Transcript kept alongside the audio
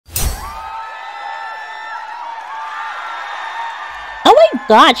Oh my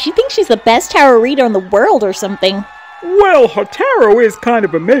god, she thinks she's the best tarot reader in the world or something. Well, her tarot is kind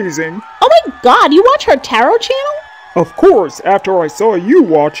of amazing. Oh my god, you watch her tarot channel? Of course, after I saw you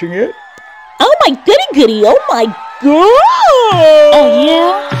watching it. Oh my goody goody, oh my god! Oh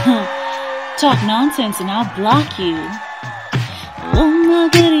yeah? Talk nonsense and I'll block you. Oh my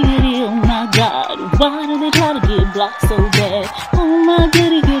goody goody, oh my god, why do they try to get blocked so bad? Oh my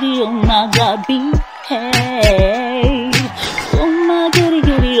goody goody, oh my god, behave. Oh my goody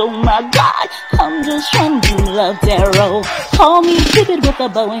goody, oh my god, I'm just trying to do love tarot. Call me Cupid with a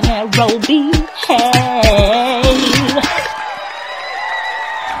bow and arrow, behave.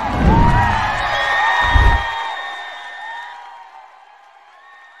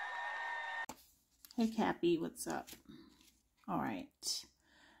 Hey Cappy, what's up? All right,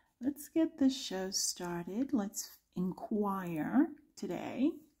 let's get the show started. Let's inquire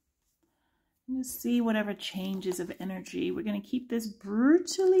today. Just see whatever changes of energy. We're going to keep this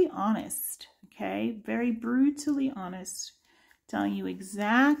brutally honest, okay? Very brutally honest, telling you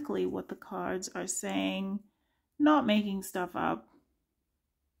exactly what the cards are saying, not making stuff up,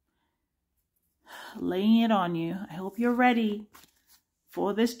 laying it on you. I hope you're ready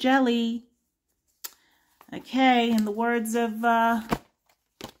for this jelly. Okay, in the words of a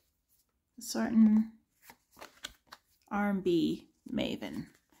certain R&B maven.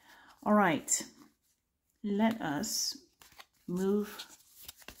 All right, let us move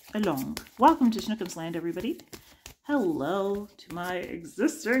along. Welcome to Schnookums Land, everybody. Hello to my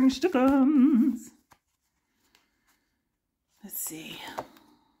existing Schnookums. Let's see.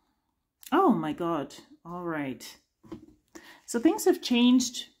 Oh my God. All right. So things have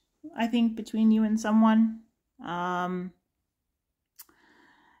changed, I think, between you and someone.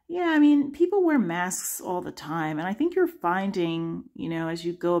 Yeah, I mean, people wear masks all the time. And I think you're finding, you know, as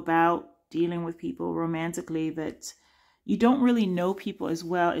you go about dealing with people romantically, that you don't really know people as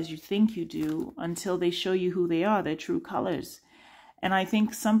well as you think you do until they show you who they are, their true colors. And I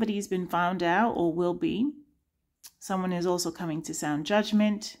think somebody's been found out or will be. Someone is also coming to sound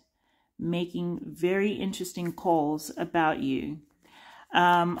judgment, making very interesting calls about you.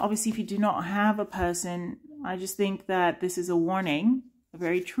 Obviously, if you do not have a person, I just think that this is a warning, a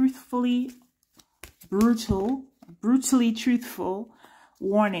very truthfully, brutally truthful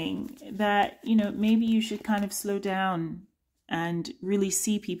warning that, you know, maybe you should kind of slow down and really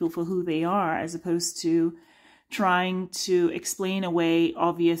see people for who they are, as opposed to trying to explain away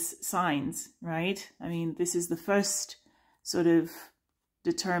obvious signs, right? I mean, this is the first sort of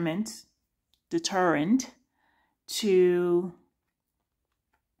deterrent to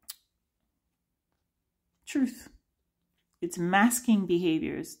truth. It's masking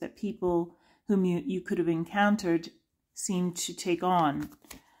behaviors that people whom you could have encountered seem to take on.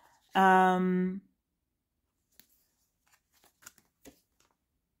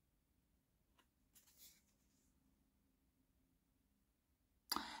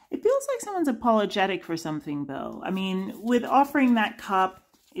 It feels like someone's apologetic for something, though. I mean, with offering that cup,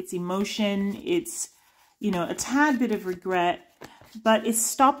 it's emotion, it's, you know, a tad bit of regret, but it's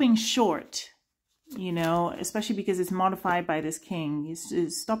stopping short. You know, especially because it's modified by this king.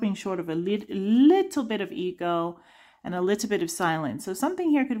 It's stopping short of a little bit of ego and a little bit of silence. So something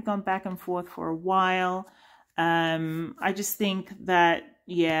here could have gone back and forth for a while. I just think that,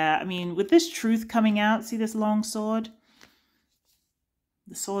 yeah, I mean, with this truth coming out, see this long sword?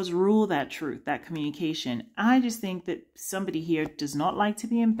 The swords rule that truth, that communication. I just think that somebody here does not like to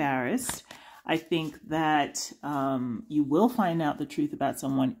be embarrassed. I think that you will find out the truth about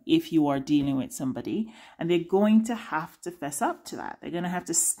someone if you are dealing with somebody, and they're going to have to fess up to that. They're going to have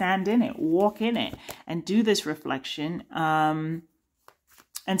to stand in it, walk in it, and do this reflection and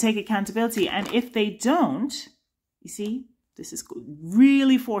take accountability. And if they don't, you see, this is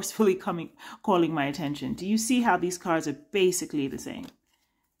really forcefully calling my attention. Do you see how these cards are basically the same?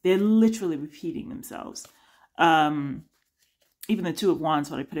 They're literally repeating themselves. Even the Two of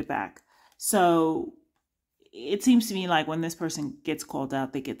Wands, when I put it back. So it seems to me like when this person gets called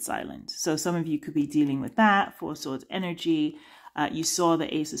out, they get silent. So some of you could be dealing with that. Four Swords energy. You saw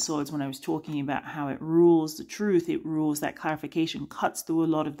the Ace of Swords when I was talking about how it rules the truth. It rules that clarification, cuts through a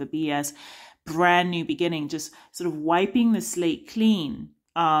lot of the BS. Brand new beginning, just sort of wiping the slate clean.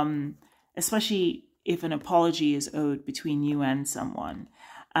 Especially if an apology is owed between you and someone.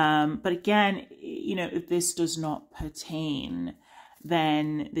 But again, you know, if this does not pertain,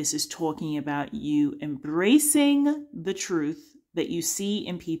 then this is talking about you embracing the truth that you see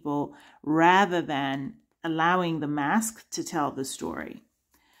in people rather than allowing the mask to tell the story.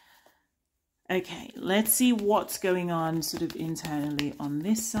 Okay, let's see what's going on sort of internally on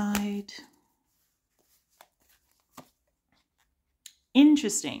this side.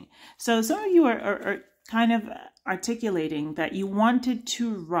 Interesting. So some of you are kind of articulating that you wanted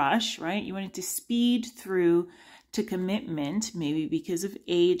to rush, right? You wanted to speed through to commitment, maybe because of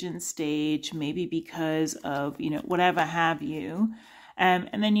age and stage, maybe because of, you know, whatever have you. And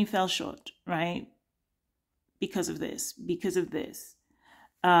then you fell short, right? Because of this, because of this,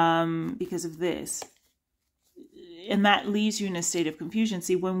 because of this. And that leaves you in a state of confusion.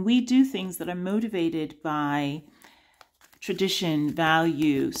 See, when we do things that are motivated by tradition,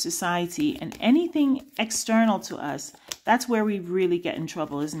 value, society, and anything external to us, that's where we really get in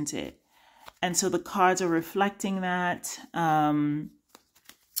trouble, isn't it? And so the cards are reflecting that,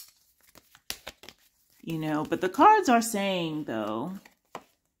 you know, but the cards are saying, though,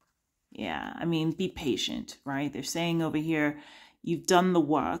 yeah, I mean, be patient, right? They're saying over here, you've done the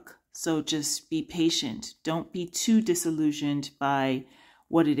work, so just be patient. Don't be too disillusioned by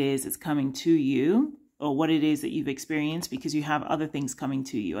what it is that's coming to you, or what it is that you've experienced, because you have other things coming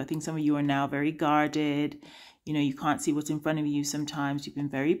to you. I think some of you are now very guarded. You know, you can't see what's in front of you sometimes. You've been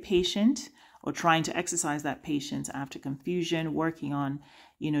very patient, or trying to exercise that patience after confusion, working on,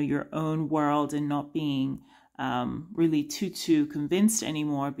 you know, your own world and not being really too convinced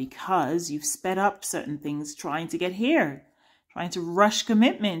anymore, because you've sped up certain things trying to get here, trying to rush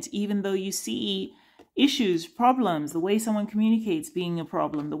commitment, even though you see issues, problems, the way someone communicates being a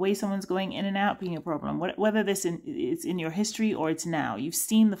problem, the way someone's going in and out being a problem, whether it's in your history or it's now. You've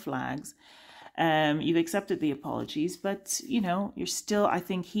seen the flags. You've accepted the apologies, but, you know, you're still, I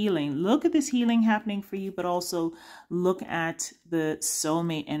think, healing. Look at this healing happening for you, but also look at the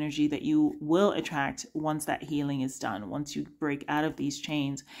soulmate energy that you will attract once that healing is done, once you break out of these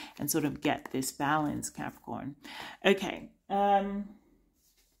chains and sort of get this balance, Capricorn. Okay.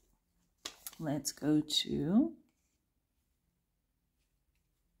 Let's go to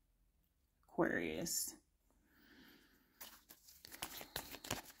Aquarius.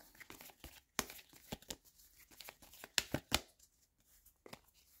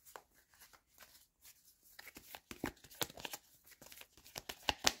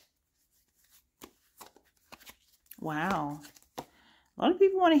 Wow. A lot of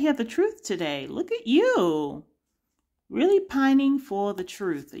people want to hear the truth today. Look at you. Really pining for the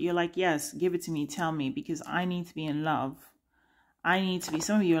truth. You're like, yes, give it to me. Tell me, because I need to be in love. I need to be,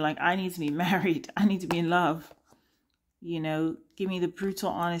 some of you are like, I need to be married. I need to be in love. You know, give me the brutal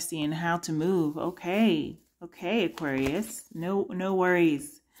honesty and how to move. Okay. Okay, Aquarius. No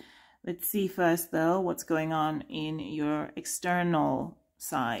worries. Let's see first, though, what's going on in your external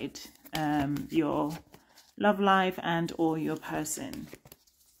side. Your love life and or your person.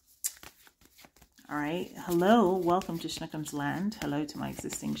 All right. Hello. Welcome to Schnookums Land. Hello to my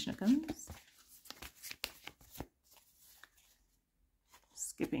existing Schnookums.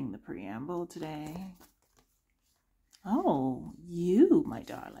 Skipping the preamble today. Oh, you, my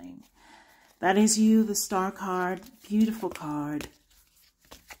darling. That is you, the star card. Beautiful card.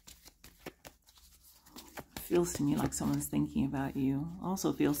 Feels to me like someone's thinking about you.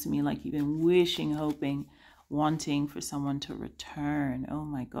 Also feels to me like you've been wishing, hoping, wanting for someone to return. Oh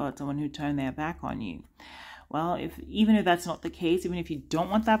my God, someone who turned their back on you. Well, even if that's not the case, even if you don't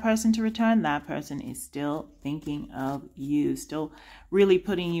want that person to return, that person is still thinking of you, still really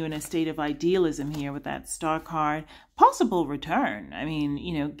putting you in a state of idealism here with that star card. Possible return. I mean,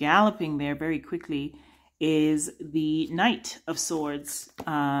 you know, galloping there very quickly is the Knight of Swords.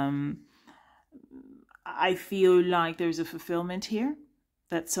 I feel like there's a fulfillment here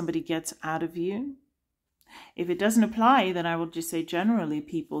that somebody gets out of you. If it doesn't apply, then I will just say generally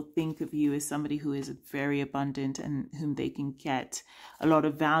people think of you as somebody who is very abundant and whom they can get a lot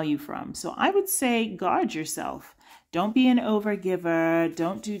of value from. So I would say guard yourself. Don't be an overgiver.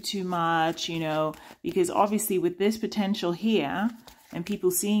 Don't do too much, you know, because obviously with this potential here and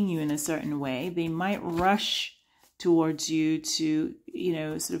people seeing you in a certain way, they might rush towards you to, you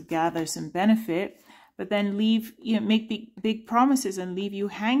know, sort of gather some benefit, but then leave, you know, make big promises and leave you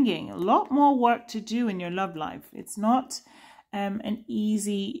hanging. A lot more work to do in your love life. It's not an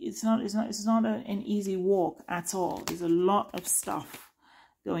easy walk at all. There's a lot of stuff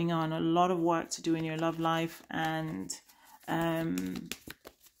going on, a lot of work to do in your love life, and a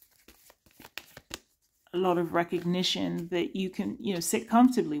lot of recognition that you can, you know, sit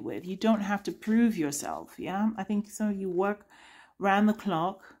comfortably with. You don't have to prove yourself. Yeah, I think some of you work round the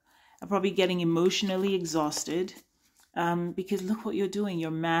clock. Are probably getting emotionally exhausted because look what you're doing.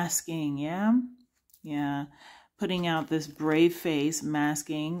 You're masking, yeah? Yeah. Putting out this brave face,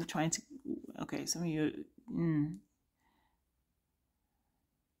 masking, trying to... Okay, some of you...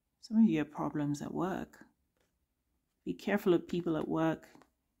 Some of you have problems at work. Be careful of people at work.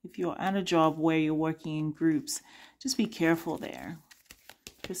 If you're at a job where you're working in groups, just be careful there.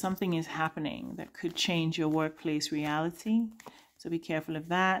 because something is happening that could change your workplace reality. So be careful of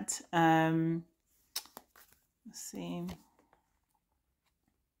that. Let's see.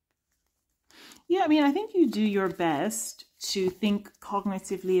 Yeah, I mean, I think you do your best to think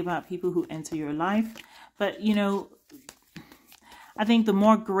cognitively about people who enter your life. But, you know, I think the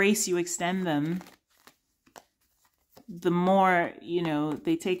more grace you extend them, the more, you know,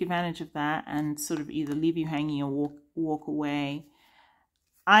 they take advantage of that and sort of either leave you hanging or walk away.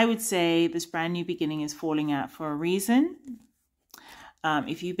 I would say this brand new beginning is falling out for a reason.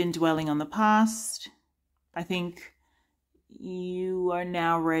 If you've been dwelling on the past, I think you are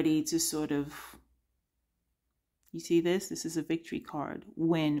now ready to sort of, you see this? This is a victory card.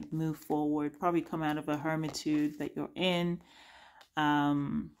 Win, move forward, probably come out of a hermitude that you're in.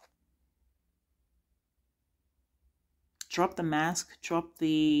 Drop the mask, drop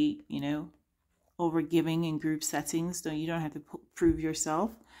the, you know, overgiving in group settings, so you don't have to prove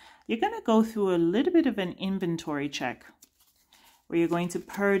yourself. You're going to go through a little bit of an inventory check where you're going to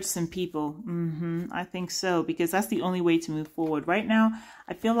purge some people. I think so, because that's the only way to move forward. Right now,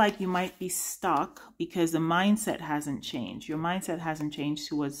 I feel like you might be stuck because the mindset hasn't changed. Your mindset hasn't changed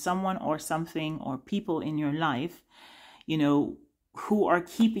towards someone or something or people in your life, you know, who are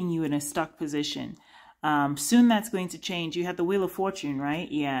keeping you in a stuck position. Soon that's going to change. You have the Wheel of Fortune,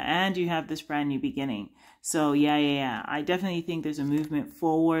 right? Yeah, and you have this brand new beginning. So yeah. I definitely think there's a movement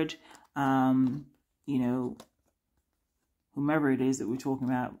forward. You know, whomever it is that we're talking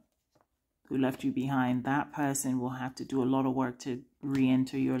about who left you behind, that person will have to do a lot of work to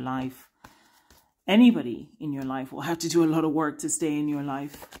re-enter your life. Anybody in your life will have to do a lot of work to stay in your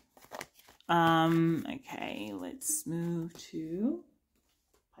life. Okay, let's move to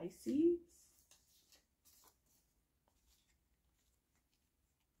Pisces.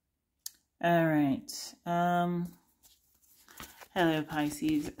 All right. Hello,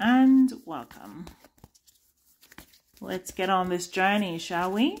 Pisces, and welcome. Let's get on this journey,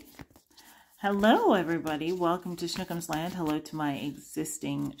 shall we? Hello, everybody. Welcome to Schnookums Land. Hello to my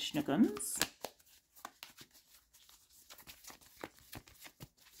existing Schnookums.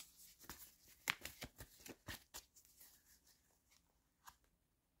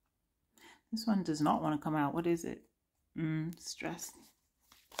 This one does not want to come out. What is it? Stress.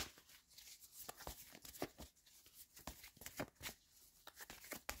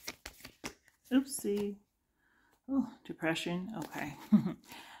 Oopsie. Oh, depression. Okay.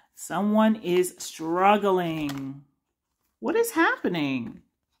 Someone is struggling. What is happening?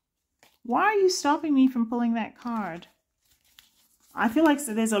 Why are you stopping me from pulling that card? I feel like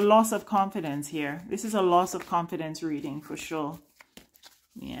there's a loss of confidence here. This is a loss of confidence reading for sure.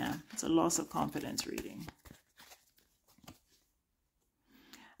 Yeah, it's a loss of confidence reading.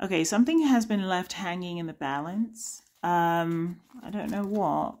 Okay, something has been left hanging in the balance. I don't know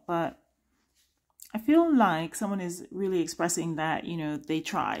what, but I feel like someone is really expressing that, you know, they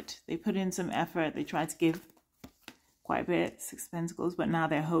tried. They put in some effort. They tried to give quite a bit, 6 of Pentacles, but now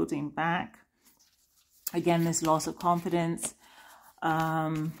they're holding back. Again, this loss of confidence.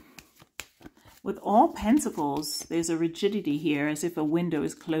 With all Pentacles, there's a rigidity here as if a window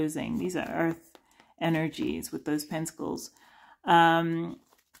is closing. These are earth energies with those Pentacles. But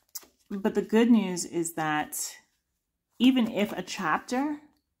the good news is that even if a chapter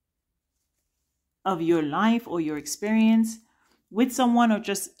of your life or your experience with someone or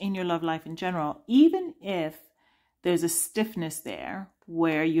just in your love life in general, even if there's a stiffness there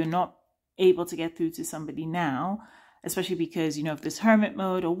where you're not able to get through to somebody now, especially because, you know, if this hermit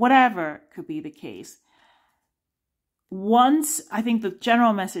mode or whatever could be the case. Once, I think the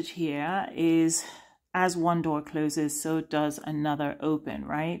general message here is, as one door closes, so does another open,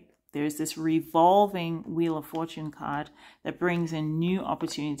 right? There's this revolving Wheel of Fortune card that brings in new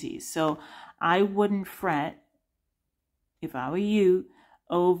opportunities. So I wouldn't fret, if I were you,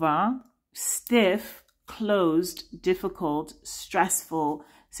 over stiff, closed, difficult, stressful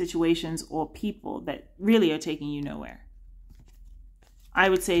situations or people that really are taking you nowhere. I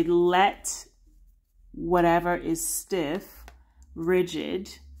would say let whatever is stiff,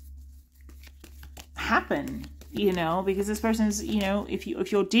 rigid, happen, you know, because this person's, you know, if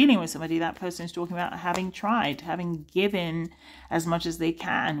you're dealing with somebody, that person's talking about having tried, having given as much as they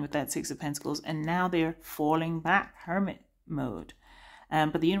can with that 6 of Pentacles, and now they're falling back, hermit mode.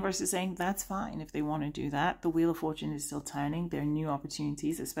 But the universe is saying that's fine if they want to do that. The Wheel of Fortune is still turning. There are new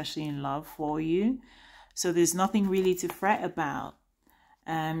opportunities, especially in love for you. So there's nothing really to fret about.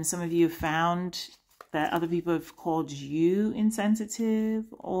 Some of you have found that other people have called you insensitive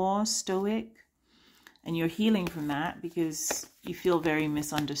or stoic. And you're healing from that because you feel very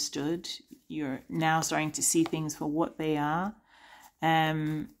misunderstood. You're now starting to see things for what they are.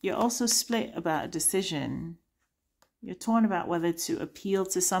 You're also split about a decision. You're torn about whether to appeal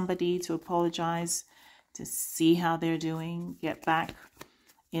to somebody, to apologize, to see how they're doing, get back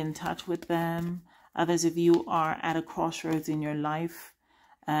in touch with them. Others of you are at a crossroads in your life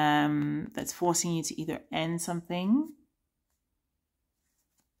that's forcing you to either end something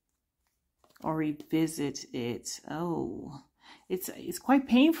or revisit it. Oh, it's quite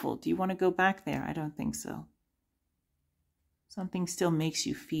painful. Do you want to go back there? I don't think so. Something still makes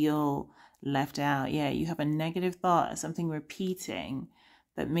you feel left out. Yeah, you have a negative thought, something repeating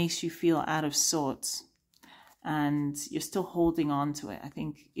that makes you feel out of sorts. And you're still holding on to it. I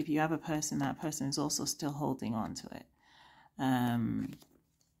think if you have a person, that person is also still holding on to it.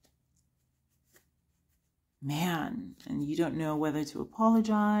 Man, and you don't know whether to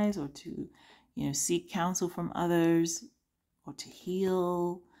apologize or to, seek counsel from others or to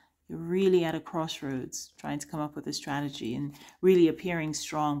heal. You're really at a crossroads trying to come up with a strategy and really appearing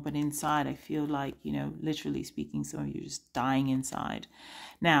strong. But inside, I feel like, literally speaking, some of you are just dying inside.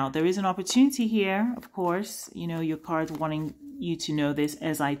 Now, there is an opportunity here, of course. Your card's wanting you to know this.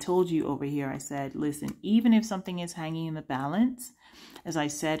 As I told you over here, I said, listen, even if something is hanging in the balance, as I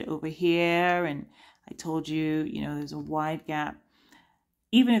said over here, and I told you, there's a wide gap.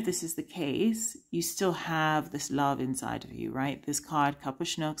 Even if this is the case, you still have this love inside of you, right? This card, Cup of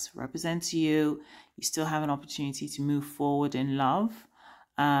Schnooks, represents you. You still have an opportunity to move forward in love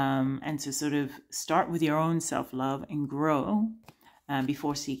and to sort of start with your own self-love and grow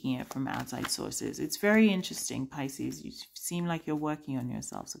before seeking it from outside sources. It's very interesting, Pisces. You seem like you're working on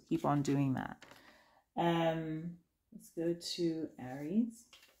yourself, so keep on doing that. Let's go to Aries.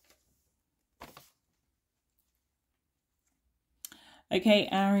 Okay,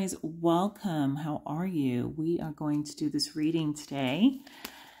 Aries, welcome. How are you? We are going to do this reading today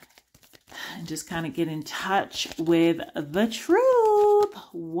and just kind of get in touch with the truth.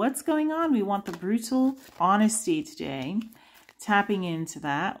 What's going on? We want the brutal honesty today. Tapping into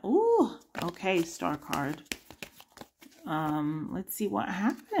that. Ooh, okay, star card. Let's see what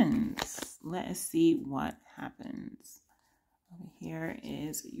happens. Let us see what happens. Over here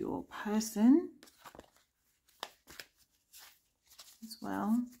is your person as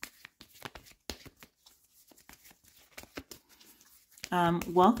well.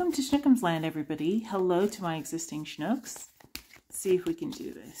 Welcome to Schnookums Land, everybody. Hello to my existing Schnooks. Let's see if we can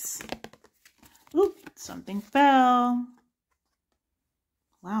do this. Oop, something fell.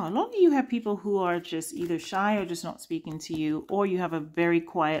 Wow, a lot of you have people who are just either shy or just not speaking to you, or you have a very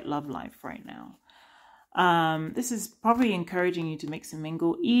quiet love life right now. This is probably encouraging you to mix and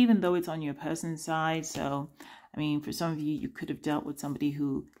mingle, even though it's on your person's side. So, I mean, for some of you, you could have dealt with somebody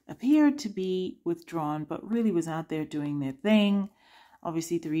who appeared to be withdrawn, but really was out there doing their thing.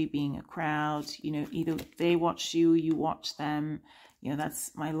 Obviously, 3 being a crowd, either they watched you, you watched them.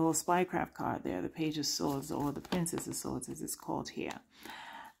 That's my little spycraft card there, the Page of Swords, or the Princess of Swords, as it's called here.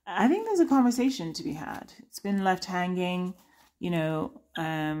 I think there's a conversation to be had. It's been left hanging,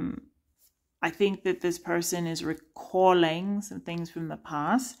 I think that this person is recalling some things from the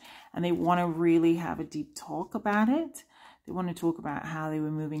past and they want to really have a deep talk about it. They want to talk about how they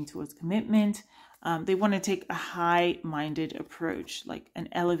were moving towards commitment. They want to take a high-minded approach, like an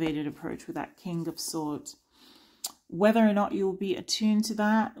elevated approach with that King of Swords. Whether or not you'll be attuned to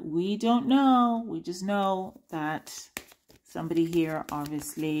that, we don't know. We just know that somebody here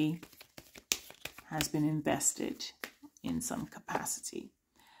obviously has been invested in some capacity.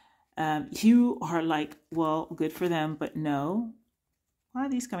 You are like, well, good for them, but no. Why are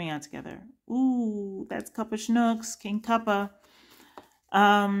these coming out together? Ooh, that's Cup of Schnooks, King Cuppa.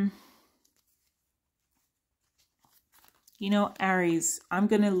 Aries, I'm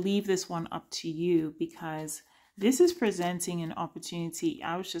going to leave this one up to you because this is presenting an opportunity.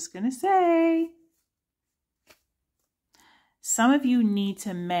 I was just going to say, some of you need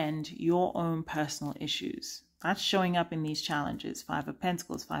to mend your own personal issues. That's showing up in these challenges. 5 of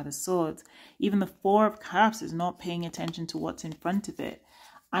Pentacles, 5 of Swords. Even the 4 of Cups is not paying attention to what's in front of it.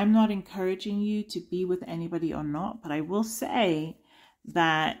 I'm not encouraging you to be with anybody or not, but I will say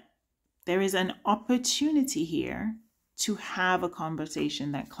that there is an opportunity here to have a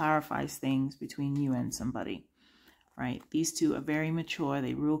conversation that clarifies things between you and somebody, right? These two are very mature.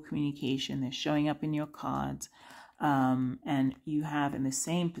 They rule communication. They're showing up in your cards. And you have in the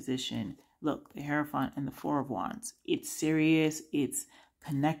same position, look, the Hierophant and the 4 of Wands. It's serious, it's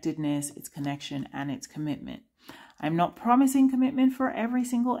connectedness, it's connection, and it's commitment. I'm not promising commitment for every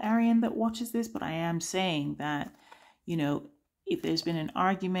single Arian that watches this, but I am saying that, if there's been an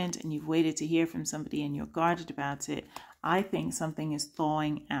argument and you've waited to hear from somebody and you're guarded about it, I think something is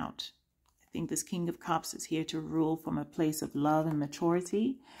thawing out. I think this King of Cups is here to rule from a place of love and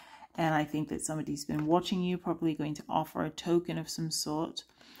maturity. And I think that somebody's been watching you, probably going to offer a token of some sort,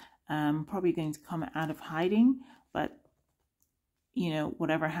 probably going to come out of hiding. But, you know,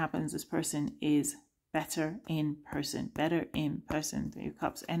 whatever happens, this person is better in person, Three of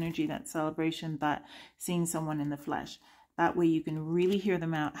Cups energy, that celebration, that seeing someone in the flesh. That way you can really hear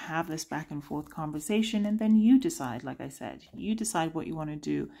them out, have this back and forth conversation, and then you decide, like I said, you decide what you want to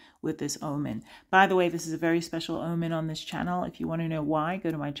do with this omen. By the way, this is a very special omen on this channel. If you want to know why, go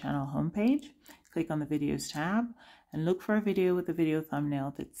to my channel homepage, click on the videos tab, and look for a video with a video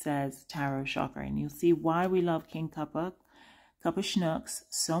thumbnail that says Tarot Chakra, and you'll see why we love King Cup of Schnooks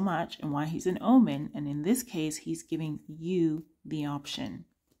so much and why he's an omen. And in this case, he's giving you the option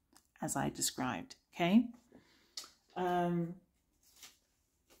as I described. Okay.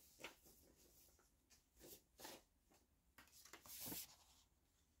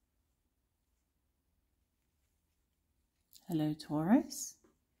 Hello, Taurus.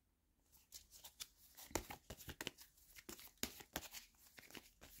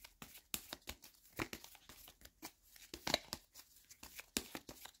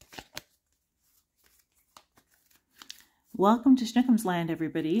 Welcome to Schnookums Land,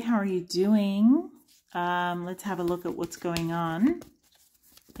 everybody. How are you doing? Let's have a look at what's going on.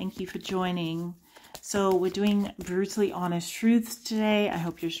 Thank you for joining. So we're doing brutally honest truths today. I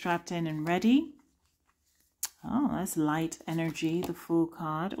hope you're strapped in and ready. Oh, that's light energy, the Fool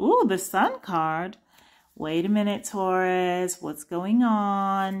card. Oh, the Sun card. Wait a minute, Taurus. What's going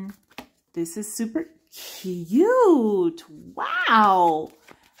on? This is super cute. Wow.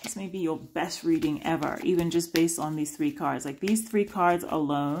 This may be your best reading ever, even just based on these three cards. Like, these three cards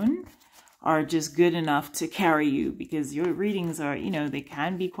alone are just good enough to carry you, because your readings are, you know, they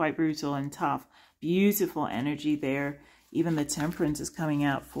can be quite brutal and tough. Beautiful energy there. Even the Temperance is coming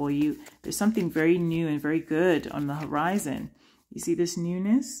out for you. There's something very new and very good on the horizon. You see this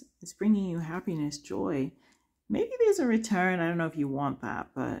newness? It's bringing you happiness, joy. Maybe there's a return. I don't know if you want that,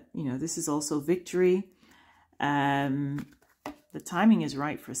 but, you know, this is also victory. The timing is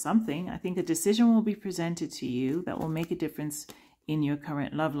right for something. I think a decision will be presented to you that will make a difference in your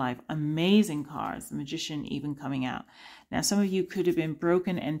current love life. Amazing cards. The Magician even coming out. Now, some of you could have been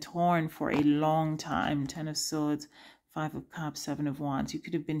broken and torn for a long time. 10 of Swords, 5 of Cups, 7 of Wands. You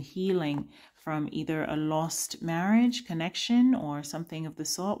could have been healing from either a lost marriage connection or something of the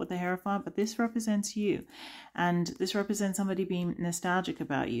sort with the Hierophant, but this represents you. And this represents somebody being nostalgic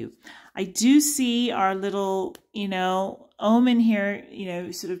about you. I do see our little, you know, omen here, you know,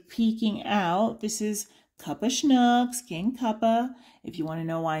 sort of peeking out. This is Cup of Schnooks, King Cuppa. If you want to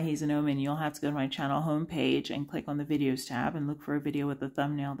know why he's an omen, you'll have to go to my channel homepage and click on the videos tab and look for a video with a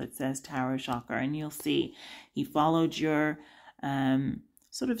thumbnail that says Tarot Chakra, and you'll see he followed your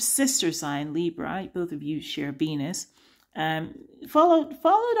sort of sister sign, Libra. Both of you share Venus.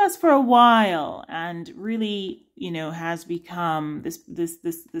 Followed us for a while, and really, you know, has become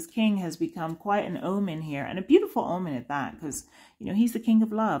this king has become quite an omen here, and a beautiful omen at that, because, you know, he's the king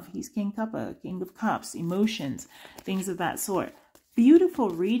of love. He's King Cuppa, King of Cups, emotions, things of that sort. Beautiful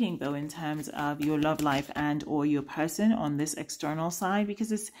reading, though, in terms of your love life and or your person on this external side,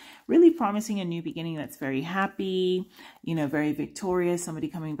 because it's really promising a new beginning that's very happy, you know, very victorious, somebody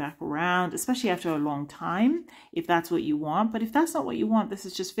coming back around, especially after a long time, if that's what you want. But if that's not what you want, this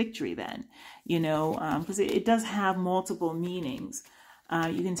is just victory then, you know, because it does have multiple meanings.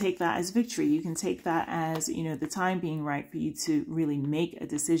 You can take that as victory. You can take that as, you know, the time being right for you to really make a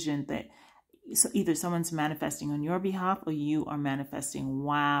decision that either someone's manifesting on your behalf or you are manifesting.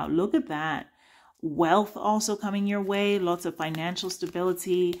 Wow, look at that. Wealth also coming your way, lots of financial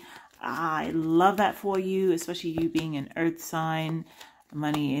stability. I love that for you, especially you being an earth sign.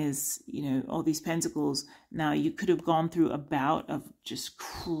 Money is, you know, all these pentacles. Now, you could have gone through a bout of just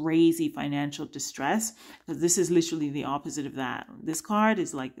crazy financial distress, because this is literally the opposite of that. This card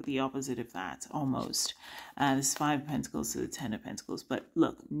is like the opposite of that, almost. This 5 of Pentacles to the 10 of Pentacles. But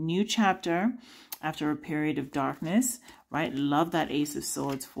look, new chapter after a period of darkness, right? Love that Ace of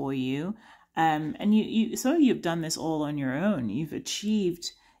Swords for you. And so you've done this all on your own. You've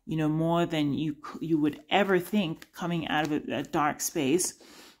achieved, you know, more than you would ever think coming out of a dark space.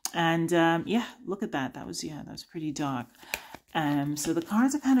 And yeah, look at that. That was pretty dark. So the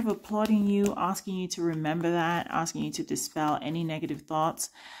cards are kind of applauding you, asking you to remember that, asking you to dispel any negative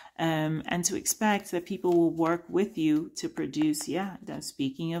thoughts, and to expect that people will work with you to produce,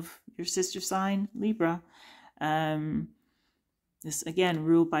 speaking of your sister sign, Libra, this again,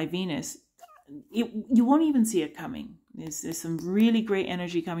 ruled by Venus. You won't even see it coming. There's some really great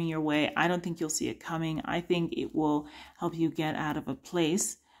energy coming your way. I don't think you'll see it coming. I think it will help you get out of a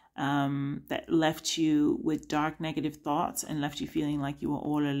place that left you with dark negative thoughts and left you feeling like you were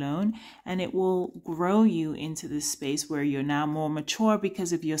all alone. And it will grow you into this space where you're now more mature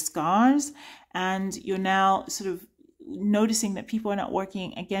because of your scars, and you're now sort of noticing that people are not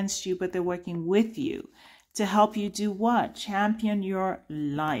working against you, but they're working with you to help you do what? Champion your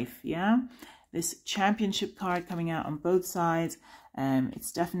life. Yeah, this championship card coming out on both sides.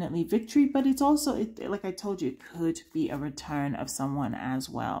 It's definitely victory, but it's also, like I told you, it could be a return of someone as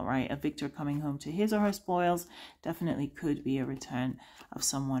well, right? A victor coming home to his or her spoils definitely could be a return of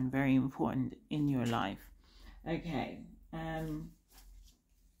someone very important in your life. Okay.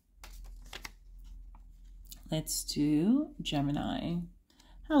 Let's do Gemini.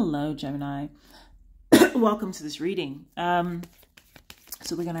 Hello, Gemini. Welcome to this reading.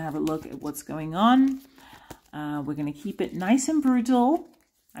 So we're going to have a look at what's going on. We're going to keep it nice and brutal.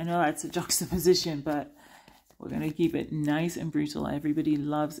 I know that's a juxtaposition, but we're going to keep it nice and brutal. Everybody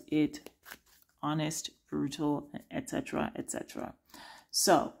loves it. Honest, brutal, etc., etc.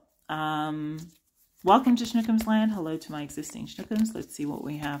 So, welcome to Schnookums Land. Hello to my existing Schnookums. Let's see what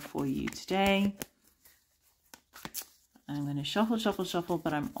we have for you today. I'm going to shuffle, shuffle, shuffle,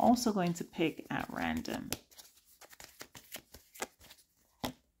 but I'm also going to pick at random.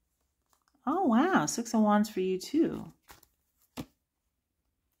 Oh, wow. 6 of Wands for you, too.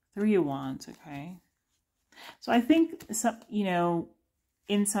 3 of Wands, okay. So I think, you know,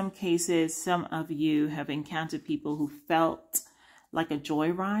 in some cases, some of you have encountered people who felt like a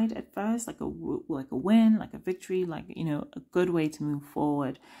joyride at first, like a win, like a victory, like, you know, a good way to move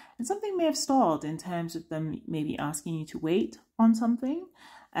forward. And something may have stalled in terms of them maybe asking you to wait on something.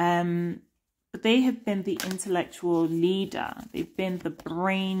 But they have been the intellectual leader. They've been the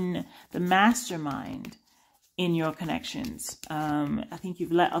brain, the mastermind in your connections. I think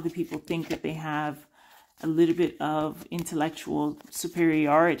you've let other people think that they have a little bit of intellectual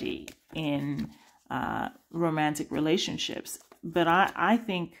superiority in romantic relationships. But I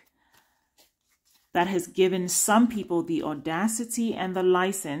think that has given some people the audacity and the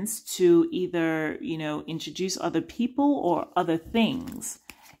license to either, you know, introduce other people or other things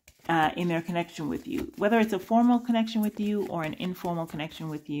in their connection with you, whether it's a formal connection with you or an informal connection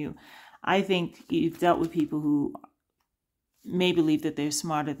with you. I think you've dealt with people who may believe that they're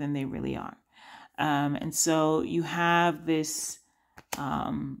smarter than they really are. And so you have this,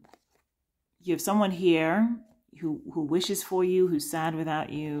 you have someone here who wishes for you, who's sad without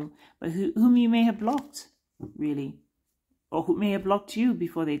you, but whom you may have blocked, really, or who may have blocked you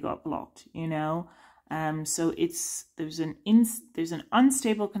before they got blocked, you know. So there's an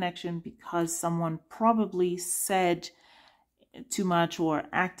unstable connection because someone probably said too much or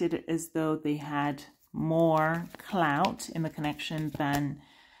acted as though they had more clout in the connection than,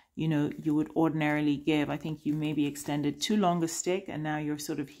 you know, you would ordinarily give. I think you maybe extended too long a stick, and now you're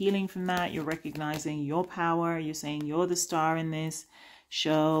sort of healing from that. You're recognizing your power. You're saying you're the star in this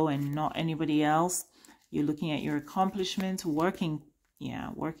show and not anybody else. You're looking at your accomplishments, working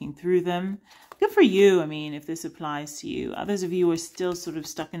through them. Good for you. I mean, if this applies to you. Others of you are still sort of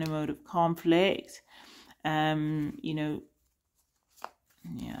stuck in a mode of conflict. You know,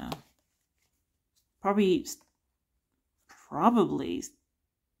 yeah. Probably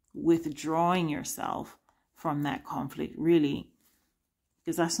withdrawing yourself from that conflict, really,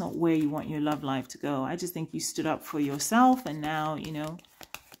 because that's not where you want your love life to go. I just think you stood up for yourself, and now, you know,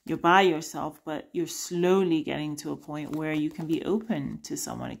 you're by yourself, but you're slowly getting to a point where you can be open to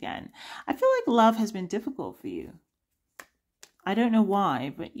someone again. I feel like love has been difficult for you. I don't know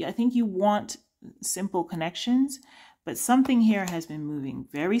why, but I think you want simple connections, but something here has been moving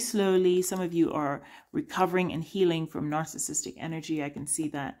very slowly. Some of you are recovering and healing from narcissistic energy. I can see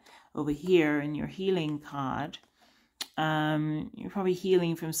that over here in your healing card. You're probably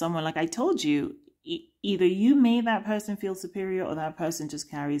healing from someone, like I told you, either you made that person feel superior or that person just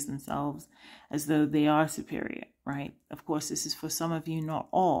carries themselves as though they are superior, right? Of course, this is for some of you, not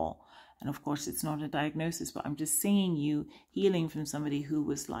all. And of course, it's not a diagnosis, but I'm just seeing you healing from somebody who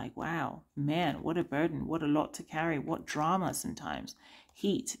was like, wow, man, what a burden, what a lot to carry, what drama sometimes,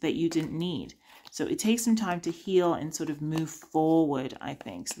 heat that you didn't need. So it takes some time to heal and sort of move forward, I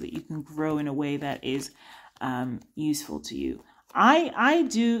think, so that you can grow in a way that is useful to you. I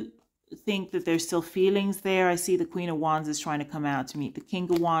do think that there's still feelings there. I see the Queen of Wands is trying to come out to meet the King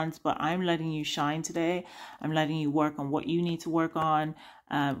of Wands, but I'm letting you shine today. I'm letting you work on what you need to work on,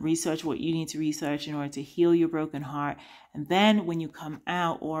 research what you need to research in order to heal your broken heart. And then when you come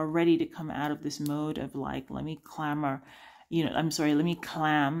out or are ready to come out of this mode of like, let me clam,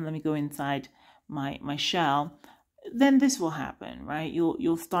 let me go inside my shell. then this will happen, right?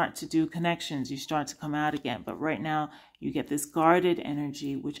 You'll start to do connections. You start to come out again. But right now you get this guarded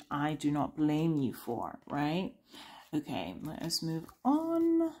energy, which I do not blame you for, right? Okay, let us move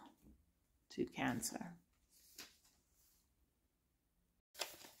on to Cancer.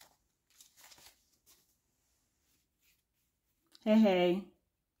 Hey.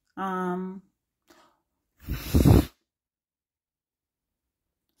 Let's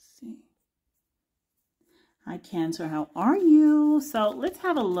see. Hi, Cancer. How are you? So let's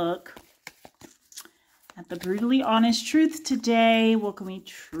have a look at the brutally honest truth today. What can we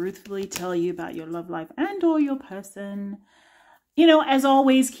truthfully tell you about your love life and or your person? You know, as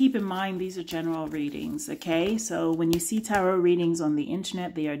always, keep in mind, these are general readings, okay? So when you see tarot readings on the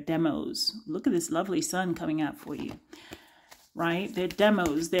internet, they are demos. Look at this lovely sun coming out for you, right? They're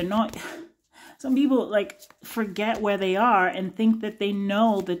demos. They're not... Some people like forget where they are and think that they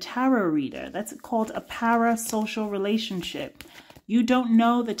know the tarot reader. That's called a parasocial relationship. You don't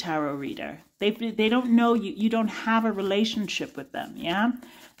know the tarot reader. They don't know you. You don't have a relationship with them, yeah?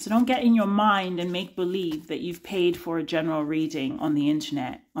 So don't get in your mind and make believe that you've paid for a general reading on the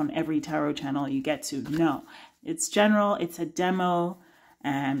internet, on every tarot channel you get to. No, it's general. It's a demo.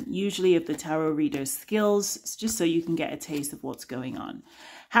 Usually of the tarot reader's skills, just so you can get a taste of what's going on.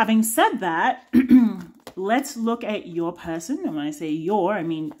 Having said that, let's look at your person. And when I say your, I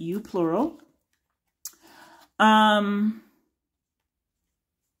mean you, plural.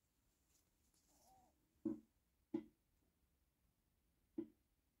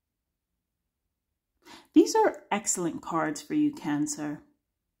 These are excellent cards for you, Cancer.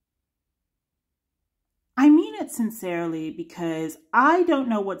 I mean it sincerely because I don't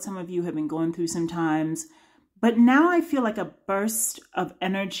know what some of you have been going through sometimes, but now I feel like a burst of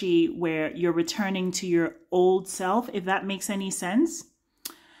energy where you're returning to your old self, if that makes any sense.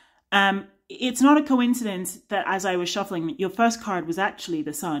 It's not a coincidence that as I was shuffling, your first card was actually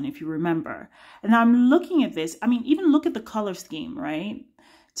the sun, if you remember. And I'm looking at this. I mean, even look at the color scheme, right?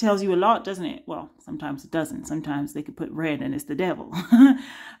 Tells you a lot, doesn't it? Well, sometimes it doesn't. Sometimes they could put red and it's the devil.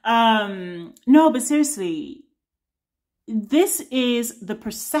 No, but seriously, this is the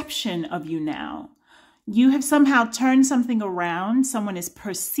perception of you now. You have somehow turned something around. Someone is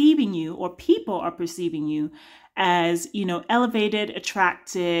perceiving you, or people are perceiving you as, you know, elevated,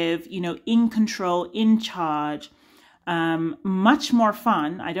 attractive, you know, in control, in charge, much more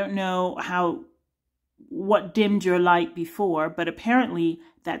fun. I don't know what dimmed your light before, but apparently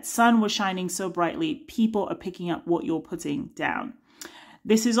that sun was shining so brightly, people are picking up what you're putting down.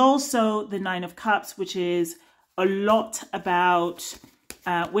 This is also the Nine of Cups, which is a lot about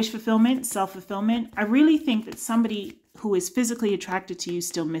wish fulfillment, self-fulfillment. I really think that somebody who is physically attracted to you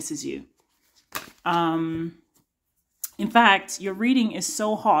still misses you. In fact, your reading is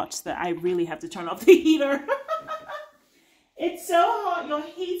so hot that I really have to turn off the heater. It's so hot. You're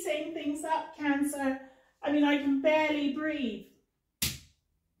heating things up, Cancer. I mean, I can barely breathe. Do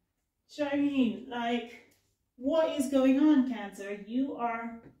you know what I mean? Like, what is going on, Cancer? You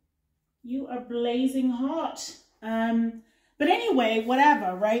are blazing hot. But anyway,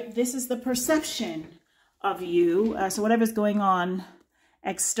 whatever, right? This is the perception of you. So whatever's going on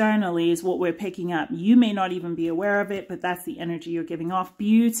externally is what we're picking up. You may not even be aware of it, but that's the energy you're giving off.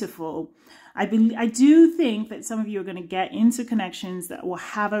 Beautiful. I do think that some of you are going to get into connections that will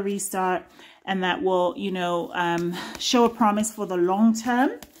have a restart and that will, you know, show a promise for the long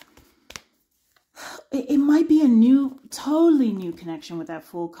term. It might be a totally new connection with that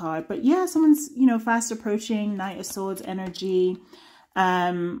full card. But yeah, someone's, you know, fast approaching, Knight of Swords energy.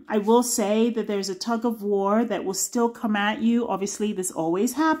 I will say that there's a tug of war that will still come at you. Obviously, this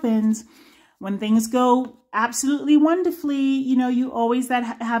always happens. When things go absolutely wonderfully, you know, you always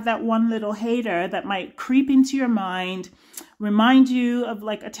have that one little hater that might creep into your mind, remind you of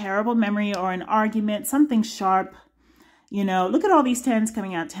like a terrible memory or an argument, something sharp. You know, look at all these 10s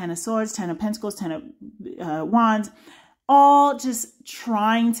coming out. 10 of Swords, 10 of Pentacles, 10 of Wands. All just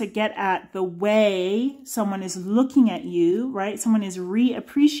trying to get at the way someone is looking at you, right? Someone is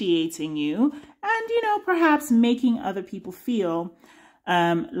reappreciating you and, you know, perhaps making other people feel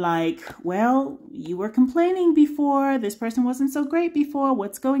like, well, you were complaining before. This person wasn't so great before.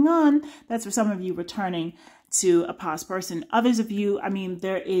 What's going on? That's for some of you returning to a past person. Others of you, I mean,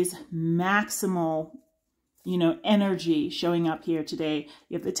 there is maximal, you know, energy showing up here today.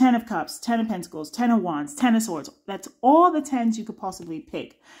 You have the 10 of Cups, 10 of Pentacles, 10 of Wands, 10 of Swords. That's all the 10s you could possibly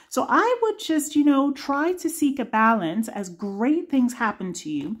pick. So I would just, you know, try to seek a balance as great things happen to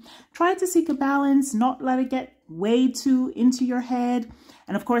you. Try to seek a balance, not let it get way too into your head.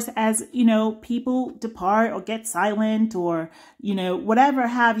 And of course, as, you know, people depart or get silent or, you know, whatever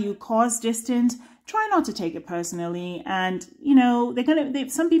have you, cause distance, try not to take it personally. And, you know,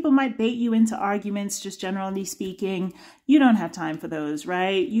 some people might bait you into arguments, just generally speaking. You don't have time for those,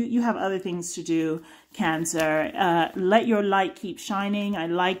 right? You have other things to do, Cancer. Let your light keep shining. I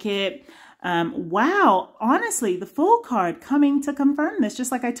like it. Wow. Honestly, the Fool card coming to confirm this,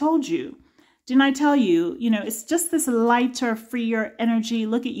 just like I told you. Didn't I tell you? You know, it's just this lighter, freer energy.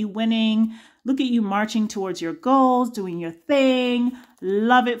 Look at you winning. Look at you marching towards your goals, doing your thing.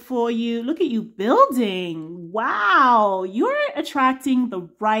 Love it for you. Look at you building. Wow. You're attracting the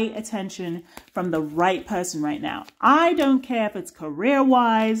right attention from the right person right now. I don't care if it's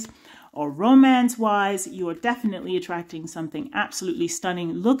career-wise or romance-wise. You are definitely attracting something absolutely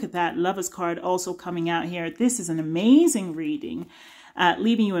stunning. Look at that Lovers card also coming out here. This is an amazing reading.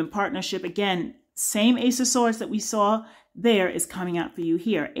 Leaving you in partnership. Again, same Ace of Swords that we saw there is coming out for you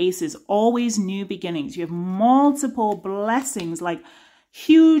here. Ace is always new beginnings. You have multiple blessings, like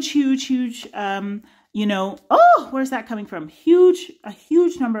huge, you know, oh, where's that coming from? A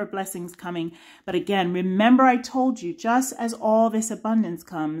huge number of blessings coming. But again, remember I told you, just as all this abundance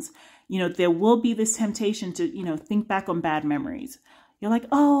comes, you know, there will be this temptation to, you know, think back on bad memories. You're like,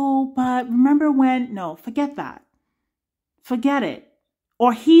 oh, but remember when? No, forget that. Forget it.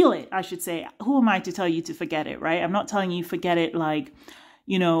 Or heal it, I should say. Who am I to tell you to forget it, right? I'm not telling you forget it like,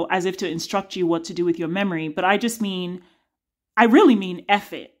 you know, as if to instruct you what to do with your memory. But I just mean, I really mean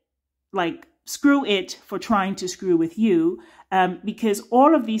F it. Like, screw it for trying to screw with you. Because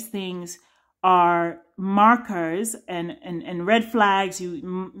all of these things are markers and red flags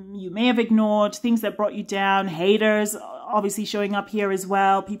you may have ignored, things that brought you down, haters obviously showing up here as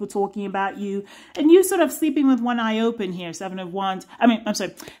well, people talking about you, and you sort of sleeping with one eye open here. Seven of Swords.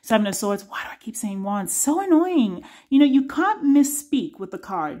 Why do I keep saying Wands? So annoying. You know, you can't misspeak with the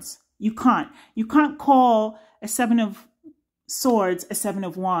cards. You can't call a Seven of Swords a Seven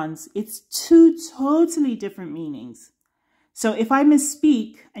of Wands. It's two totally different meanings. So if I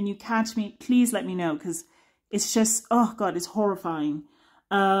misspeak and you catch me, please let me know, because it's just, oh God, it's horrifying.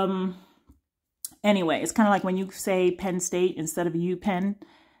 Anyway, it's kind of like when you say Penn State instead of UPenn.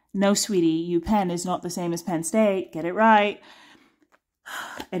 No, sweetie, UPenn is not the same as Penn State. Get it right.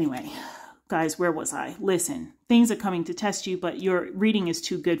 Anyway, guys, where was I? Listen, things are coming to test you, but your reading is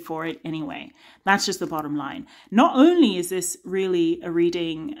too good for it anyway. That's just the bottom line. Not only is this really a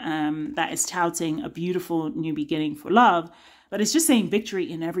reading that is touting a beautiful new beginning for love, but it's just saying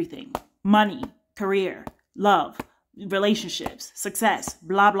victory in everything. Money, career, love, relationships, success,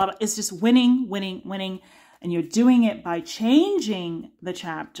 blah, blah, blah. It's just winning, winning, winning. And you're doing it by changing the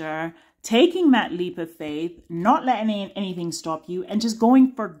chapter, taking that leap of faith, not letting anything stop you, and just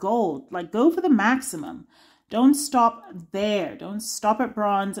going for gold. Like, go for the maximum. Don't stop there. Don't stop at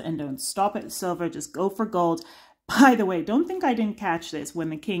bronze and don't stop at silver. Just go for gold. By the way, don't think I didn't catch this when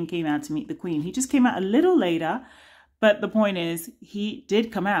the king came out to meet the queen. He just came out a little later. But the point is, he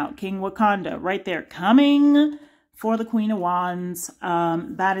did come out. King Wakanda, right there, coming for the Queen of Wands.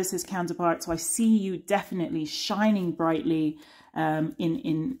 That is his counterpart. So I see you definitely shining brightly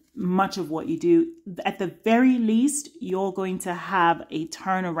in much of what you do. At the very least, you're going to have a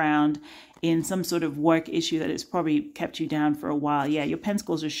turnaround in some sort of work issue that has probably kept you down for a while. Yeah, your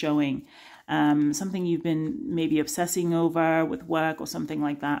pentacles are showing something you've been maybe obsessing over with work or something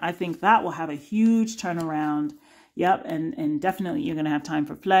like that. I think that will have a huge turnaround. Yep, and definitely you're going to have time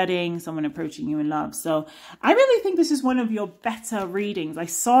for flirting, someone approaching you in love. So I really think this is one of your better readings. I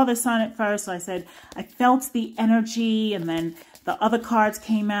saw the sun at first, so I said I felt the energy, and then the other cards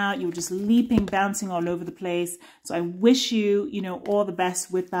came out. You were just leaping, bouncing all over the place. So I wish you, you know, all the best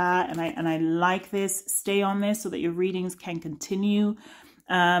with that. And I like this. Stay on this so that your readings can continue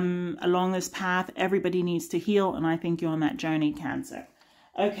along this path. Everybody needs to heal, and I think you're on that journey, Cancer.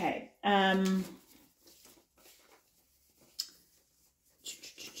 Okay.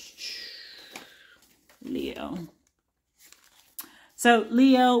 Leo. So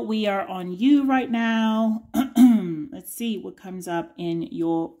Leo, we are on you right now. Let's see what comes up in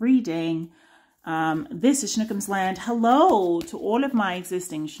your reading. This is Schnookums Land. Hello to all of my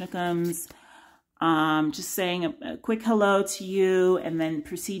existing Schnookums. Just saying a quick hello to you and then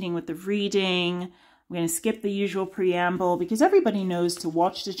proceeding with the reading. I'm going to skip the usual preamble because everybody knows to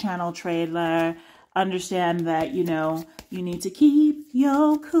watch the channel trailer. Understand that, you know, you need to keep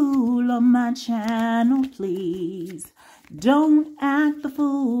your cool on my channel, please. Don't act the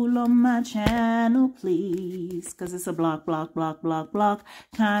fool on my channel, please. Because it's a block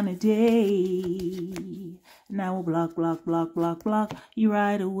kind of day. And I will block you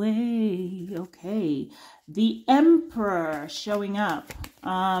right away. Okay. The Emperor showing up.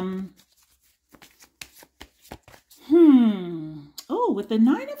 Oh, with the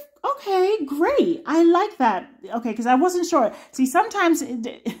Nine of... Okay, great. I like that. Okay, because I wasn't sure. See, sometimes if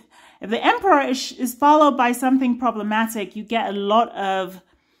the Emperor is followed by something problematic, you get a lot of,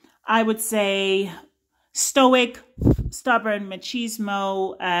 I would say, stoic, stubborn,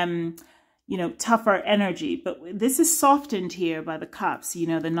 machismo, you know, tougher energy. But this is softened here by the cups, you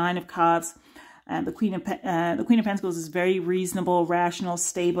know, the Nine of Cups. The Queen of Pentacles is very reasonable, rational,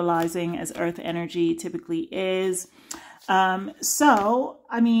 stabilizing, as Earth energy typically is. So,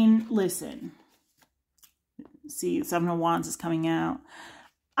 I mean, listen. See, Seven of Wands is coming out.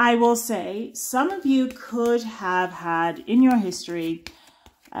 I will say some of you could have had in your history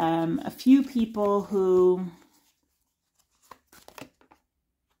a few people who...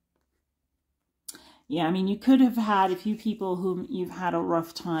 Yeah, I mean, you could have had a few people whom you've had a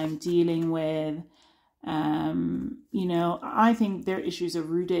rough time dealing with. You know, I think their issues are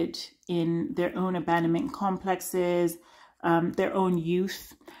rooted in their own abandonment complexes, their own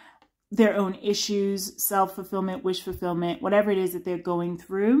youth, their own issues, self-fulfillment, wish fulfillment, whatever it is that they're going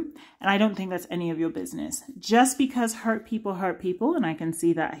through. And I don't think that's any of your business. Just because hurt people, and I can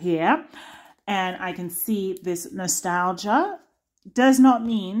see that here, and I can see this nostalgia, does not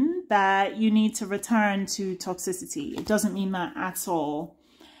mean that you need to return to toxicity. It doesn't mean that at all.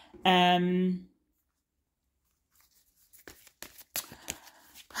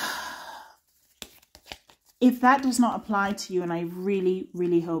 If that does not apply to you, and I really,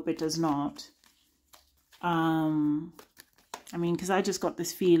 really hope it does not. I mean, because I just got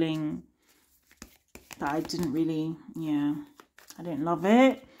this feeling that I didn't really, yeah, I didn't love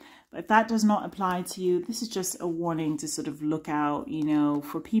it. But if that does not apply to you, this is just a warning to sort of look out, you know,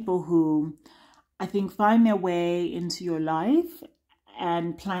 for people who I think find their way into your life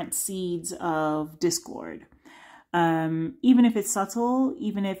and plant seeds of discord. Even if it's subtle,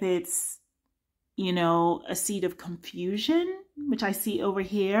 even if it's, you know, a seed of confusion, which I see over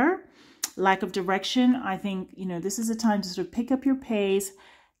here, lack of direction. I think, you know, this is a time to sort of pick up your pace,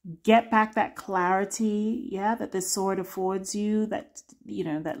 get back that clarity, yeah, that this sword affords you, that, you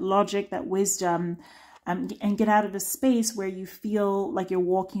know, that logic, that wisdom, and get out of a space where you feel like you're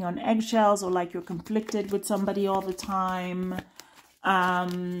walking on eggshells or like you're conflicted with somebody all the time.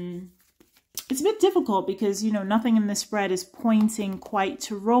 It's a bit difficult because, you know, nothing in this spread is pointing quite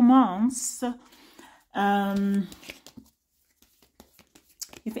to romance.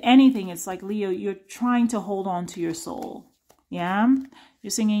 If anything, it's like, Leo, you're trying to hold on to your soul. Yeah,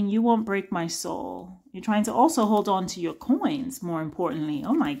 you're singing, you won't break my soul. You're trying to also hold on to your coins, more importantly.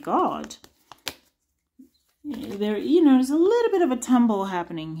 Oh my God. There, you know, there's a little bit of a tumble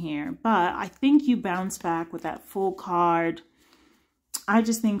happening here, but I think you bounce back with that full card. I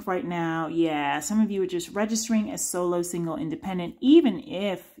just think right now, yeah, some of you are just registering as solo, single, independent. Even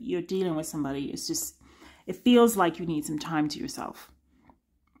if you're dealing with somebody, it's just, it feels like you need some time to yourself.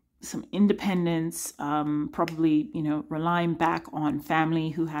 Some independence, probably, you know, relying back on family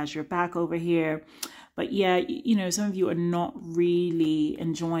who has your back over here. But yeah, you know, some of you are not really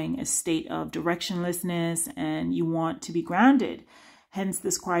enjoying a state of directionlessness and you want to be grounded. Hence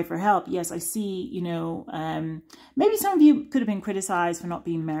this cry for help. Yes, I see, you know, maybe some of you could have been criticized for not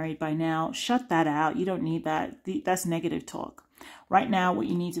being married by now. Shut that out. You don't need that. That's negative talk. Right now, what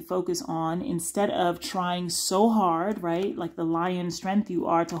you need to focus on, instead of trying so hard, right, like the lion strength you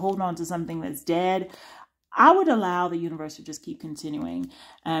are to hold on to something that's dead, I would allow the universe to just keep continuing.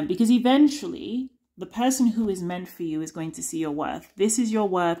 Because eventually, the person who is meant for you is going to see your worth. This is your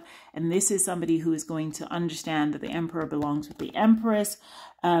worth, and this is somebody who is going to understand that the Emperor belongs with the Empress.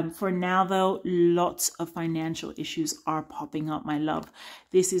 For now, though, lots of financial issues are popping up, my love.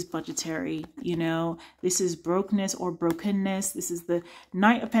 This is budgetary, you know. This is brokenness or brokenness. This is the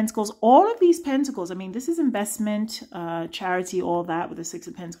Knight of Pentacles. All of these pentacles, I mean, this is investment, charity, all that with the Six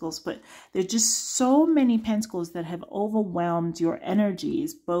of Pentacles. But there's just so many pentacles that have overwhelmed your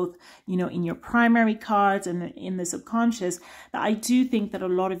energies, both, you know, in your primary cards and in the subconscious, that I do think that a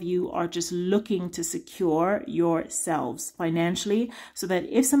lot of you are just looking to secure yourselves financially so that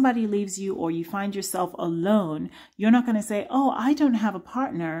if somebody leaves you or you find yourself alone, you're not going to say, oh, I don't have a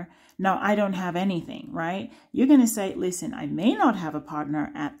partner. No, I don't have anything, right? You're going to say, listen, I may not have a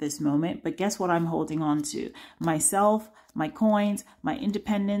partner at this moment, but guess what I'm holding on to? Myself, my coins, my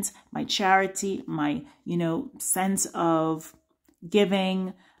independence, my charity, my, you know, sense of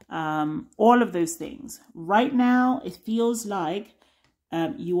giving, all of those things. Right now, it feels like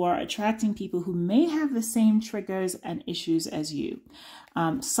you are attracting people who may have the same triggers and issues as you.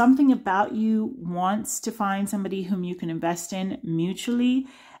 Something about you wants to find somebody whom you can invest in mutually.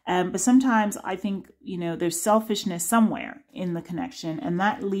 But sometimes I think, you know, there's selfishness somewhere in the connection, and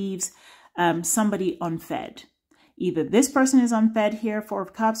that leaves somebody unfed. Either this person is unfed here, Four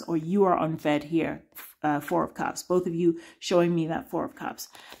of Cups, or you are unfed here, Four of Cups. Both of you showing me that Four of Cups.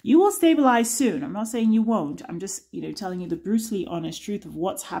 You will stabilize soon. I'm not saying you won't. I'm just, telling you the brutally honest truth of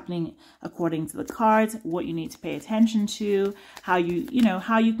what's happening according to the cards, what you need to pay attention to, how you,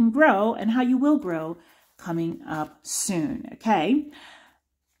 how you can grow and how you will grow coming up soon. Okay.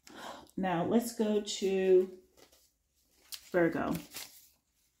 Now let's go to Virgo.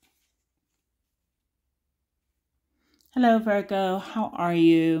 Hello, Virgo. How are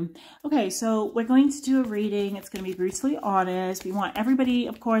you? Okay, so we're going to do a reading. It's going to be brutally honest. We want everybody,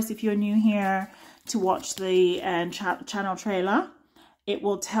 of course, if you're new here, to watch the channel trailer. It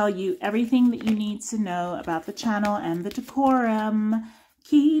will tell you everything that you need to know about the channel and the decorum.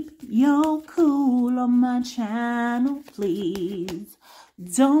 Keep your cool on my channel, please.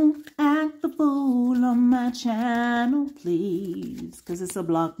 Don't act the fool on my channel, please. Because it's a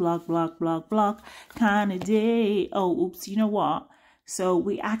block kind of day. Oh, oops, you know what? So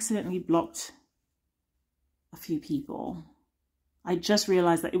we accidentally blocked a few people. I just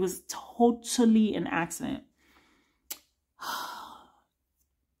realized that it was totally an accident.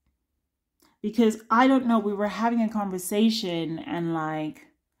 Because I don't know, we were having a conversation and like,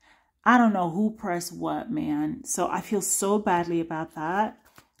 I don't know who pressed what, man. So I feel so badly about that.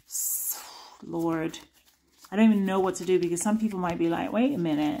 Lord, I don't even know what to do, because some people might be like, wait a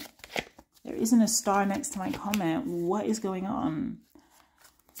minute, there isn't a star next to my comment. What is going on?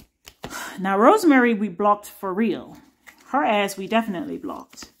 Now, Rosemary, we blocked for real. Her ass, we definitely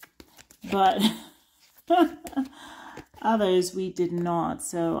blocked. But others, we did not.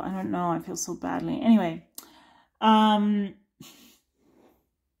 So I don't know. I feel so badly. Anyway,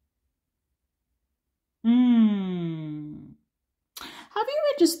 Have you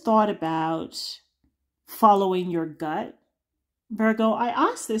ever just thought about following your gut, Virgo? I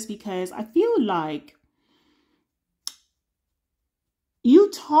ask this because I feel like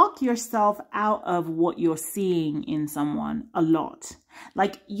you talk yourself out of what you're seeing in someone a lot.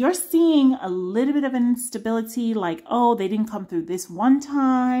 Like you're seeing a little bit of instability, like, oh, they didn't come through this one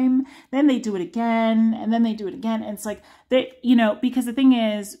time, then they do it again, and then they do it again. And it's like, they, because the thing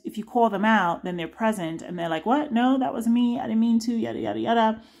is, if you call them out, then they're present and they're like, what? No, that wasn't me. I didn't mean to, yada, yada,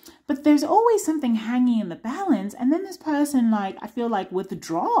 yada. But there's always something hanging in the balance. And then this person, like, I feel like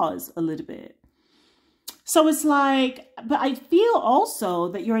withdraws a little bit. So it's like, but I feel also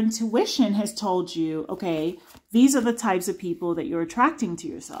that your intuition has told you, okay, these are the types of people that you're attracting to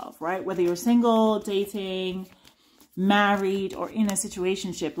yourself, right? Whether you're single, dating, married, or in a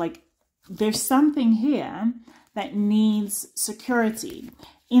situationship, like there's something here that needs security.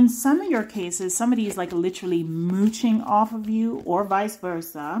 In some of your cases, somebody is like literally mooching off of you or vice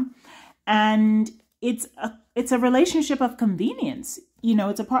versa. And it's a relationship of convenience.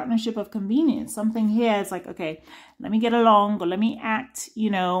 It's a partnership of convenience. Something here is like, okay, let me get along, or let me act,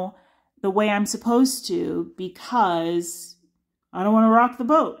 the way I'm supposed to, because I don't want to rock the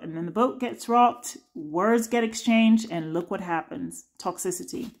boat. And then the boat gets rocked, words get exchanged, and look what happens.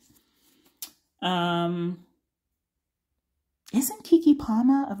 Toxicity. Isn't Kiki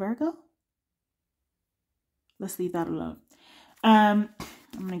Palmer a Virgo? Let's leave that alone. I'm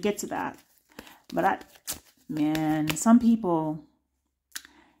going to get to that. But man, some people,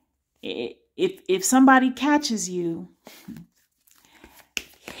 if somebody catches you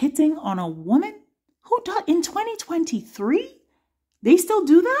hitting on a woman in 2023, they still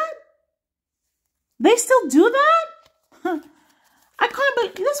do that? They still do that? I can't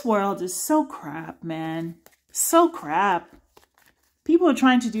believe this world is so crap, man. So crap. People are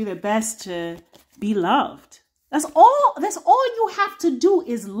trying to do their best to be loved. That's all you have to do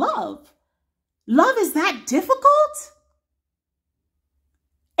is love. Love is that difficult?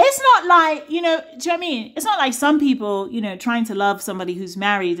 It's not like, do you know what I mean? It's not like some people, trying to love somebody who's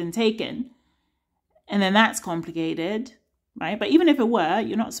married and taken. And then that's complicated, right? But even if it were,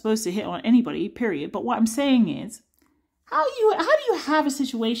 you're not supposed to hit on anybody, period. But what I'm saying is, how do you have a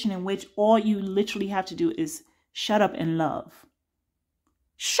situation in which all you literally have to do is shut up and love?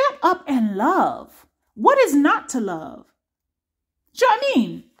 Shut up and love. What is not to love? Do you know what I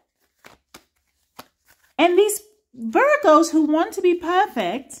mean? And these Virgos who want to be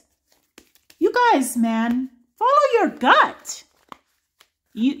perfect, you guys, man, follow your gut.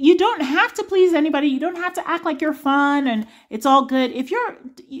 You don't have to please anybody. You don't have to act like you're fun and it's all good. If you're,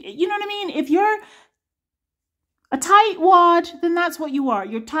 you know what I mean? If you're a tight wad, then that's what you are.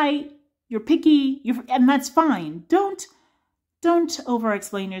 You're tight, you're picky, and that's fine. Don't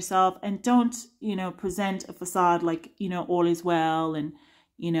over-explain yourself, and don't, present a facade like, all is well, and,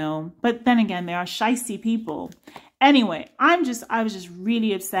 but then again, there are shysty people. Anyway, I was just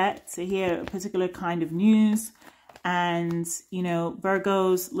really upset to hear a particular kind of news. And, you know,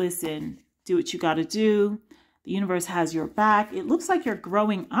 Virgos, listen, do what you got to do. The universe has your back. It looks like you're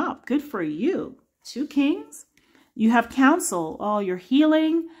growing up. Good for you. 2 kings. You have counsel. Oh, you're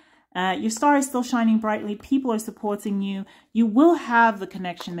healing. Your star is still shining brightly. People are supporting you. You will have the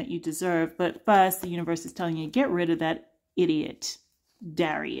connection that you deserve. But first, the universe is telling you, get rid of that idiot,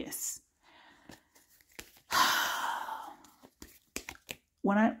 Darius.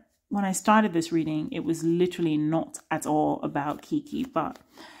 When I started this reading, it was literally not at all about Kiki. But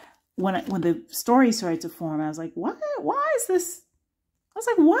when the story started to form, I was like, why is this? I was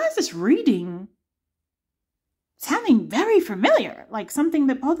like, why is this reading sounding very familiar? Like something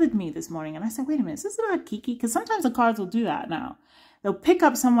that bothered me this morning. And I said, wait a minute, is this about Kiki? Because sometimes the cards will do that now. They'll pick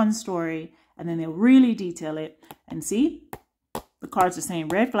up someone's story and then they'll really detail it. And see, the cards are saying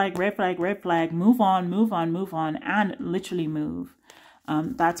red flag, red flag, red flag, move on, move on, move on, and literally move.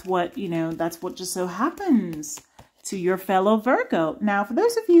 That's what, you know, that's what just so happens to your fellow Virgo. Now, for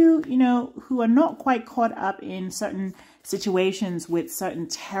those of you, you know, who are not quite caught up in certain situations with certain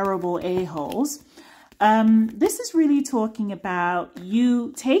terrible a-holes, this is really talking about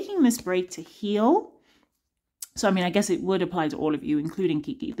you taking this break to heal. So, I mean, I guess it would apply to all of you, including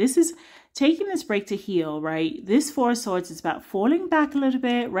Kiki. This is taking this break to heal, right? This 4 of Swords is about falling back a little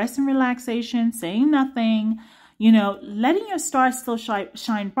bit, rest and relaxation, saying nothing, you know, letting your star still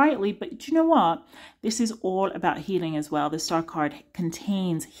shine brightly. But you know what? This is all about healing as well. The star card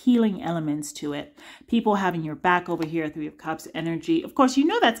contains healing elements to it. People having your back over here, 3 of Cups energy. Of course, you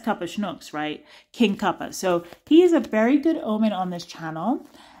know that's Kappa Schnooks, right? King Kappa. So he is a very good omen on this channel.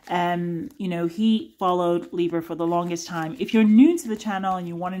 You know, he followed Libra for the longest time. If you're new to the channel and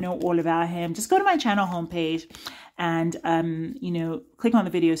you want to know all about him, just go to my channel homepage and, you know, click on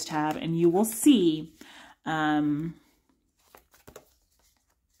the videos tab and you will see a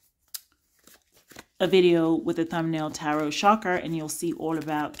video with a thumbnail tarot shocker, and you'll see all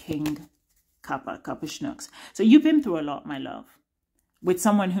about King Kappa Schnooks. So you've been through a lot, my love, with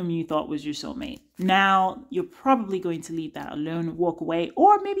someone whom you thought was your soulmate. Now you're probably going to leave that alone, walk away,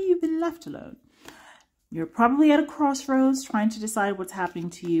 or maybe you've been left alone. You're probably at a crossroads trying to decide what's happening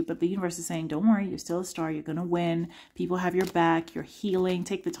to you, but the universe is saying, don't worry, you're still a star. You're going to win. People have your back. You're healing.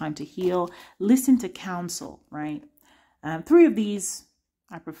 Take the time to heal. Listen to counsel, right? 3 of these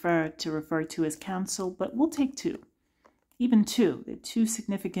I prefer to refer to as counsel, but we'll take 2. Even 2. They're 2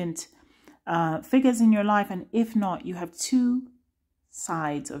 significant figures in your life, and if not, you have 2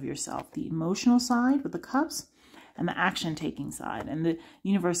 sides of yourself. The emotional side with the cups, and the action-taking side. And the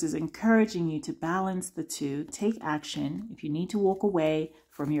universe is encouraging you to balance the 2. Take action. If you need to walk away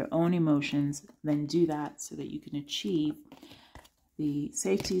from your own emotions, then do that so that you can achieve the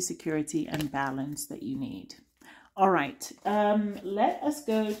safety, security, and balance that you need. All right. Let us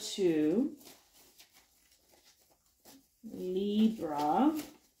go to Libra.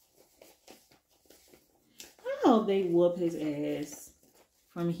 Oh, they whoop his ass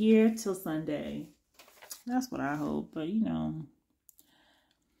from here till Sunday. That's what I hope, but you know.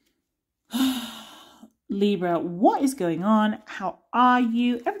 Libra, what is going on? How are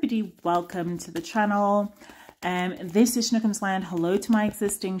you? Everybody, welcome to the channel. This is Schnookums Land. Hello to my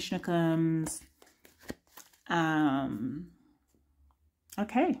existing Schnookums.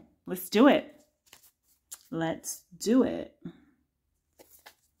 Okay, let's do it. Let's do it.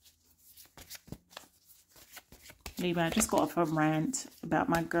 Libra, I just got off a rant about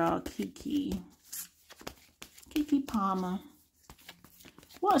my girl, Kiki Palmer.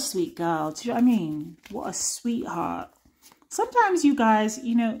 What a sweet girl. Do you know what I mean? What a sweetheart. Sometimes you guys,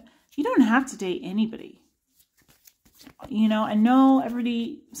 you know, you don't have to date anybody. You know, I know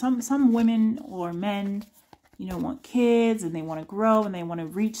everybody, some women or men, you know, want kids and they want to grow and they want to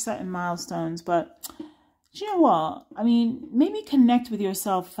reach certain milestones. But do you know what? I mean, maybe connect with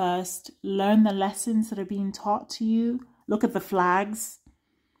yourself first. Learn the lessons that are being taught to you. Look at the flags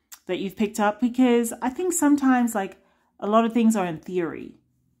that you've picked up, because I think sometimes like a lot of things are in theory.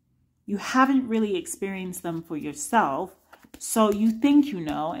 You haven't really experienced them for yourself. So you think you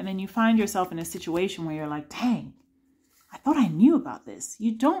know, and then you find yourself in a situation where you're like, dang, I thought I knew about this.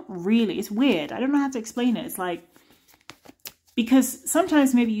 You don't really. It's weird. I don't know how to explain it. It's like, because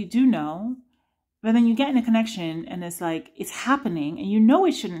sometimes maybe you do know, but then you get in a connection and it's like, it's happening and you know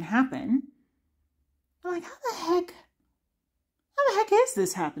it shouldn't happen. You're like, how the heck is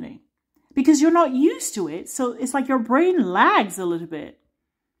this happening? Because you're not used to it. So it's like your brain lags a little bit.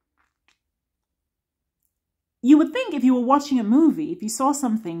 You would think if you were watching a movie, if you saw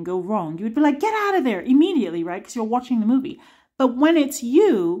something go wrong, you would be like, get out of there immediately, right? Because you're watching the movie. But when it's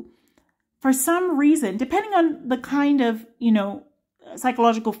you, for some reason, depending on the kind of, you know,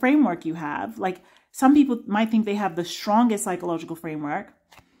 psychological framework you have. Like some people might think they have the strongest psychological framework,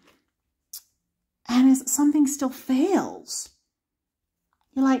 and something still fails.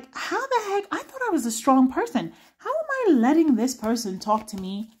 You're like, how the heck? I thought I was a strong person. How am I letting this person talk to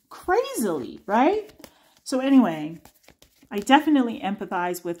me crazily, right? So anyway, I definitely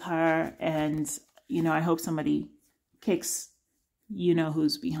empathize with her, and, you know, I hope somebody kicks you know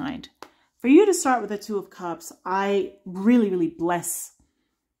who's behind. For you to start with the Two of Cups, I really, really bless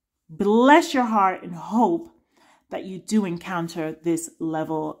your heart and hope that you do encounter this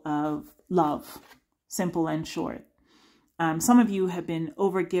level of love, simple and short. Some of you have been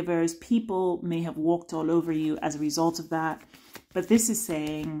overgivers. People may have walked all over you as a result of that. But this is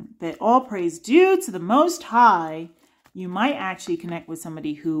saying that all praise due to the Most High. You might actually connect with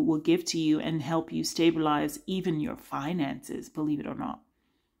somebody who will give to you and help you stabilize even your finances, believe it or not.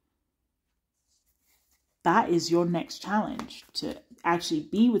 That is your next challenge, to actually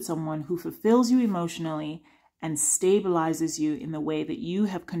be with someone who fulfills you emotionally and stabilizes you in the way that you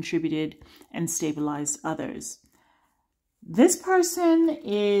have contributed and stabilized others. This person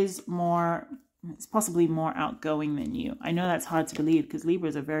is possibly more outgoing than you. I know that's hard to believe because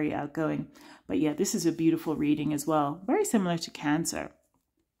Libras are very outgoing. But yeah, this is a beautiful reading as well. Very similar to Cancer.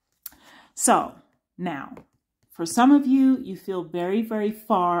 So now, for some of you, you feel very, very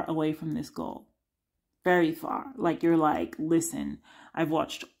far away from this goal. Very far. Like you're like, listen, I've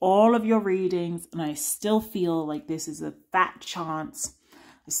watched all of your readings and I still feel like this is a fat chance.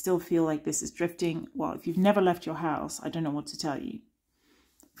 I still feel like this is drifting. Well, if you've never left your house, I don't know what to tell you.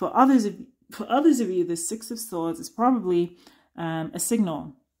 For others of you, the Six of Swords is probably a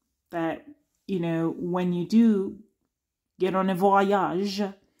signal that, you know, when you do get on a voyage,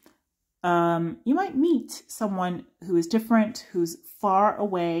 you might meet someone who is different, who's far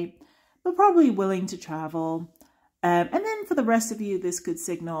away, but probably willing to travel. And then for the rest of you, this could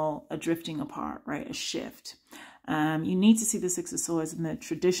signal a drifting apart, right? A shift. You need to see the Six of Swords in the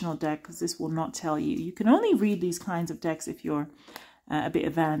traditional deck because this will not tell you. You can only read these kinds of decks if you're a bit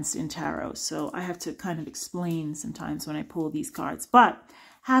advanced in tarot. So I have to kind of explain sometimes when I pull these cards. But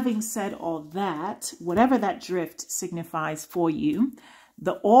having said all that, whatever that drift signifies for you,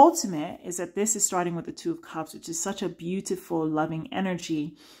 the ultimate is that this is starting with the Two of Cups, which is such a beautiful, loving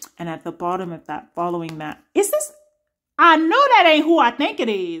energy. And at the bottom of that, following that, is this? I know that ain't who I think it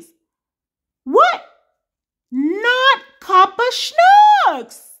is. What? Not Copper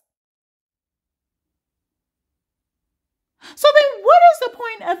Schnooks. So then what is the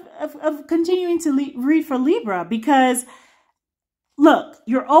point of continuing to read for Libra? Because look,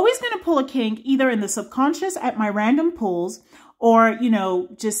 you're always going to pull a king either in the subconscious at my random pulls or, you know,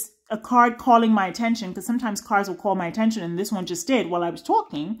 just a card calling my attention, because sometimes cards will call my attention, and this one just did while I was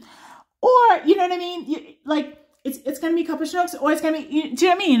talking. Or, you know what I mean? Like, it's going to be Copper Schnooks, or it's going to be, do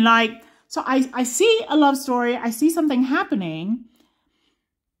you know what I mean? Like, so I see a love story, I see something happening,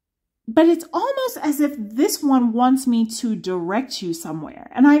 but it's almost as if this one wants me to direct you somewhere.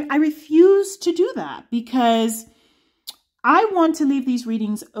 And I refuse to do that because I want to leave these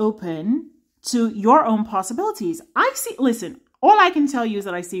readings open to your own possibilities. Listen, all I can tell you is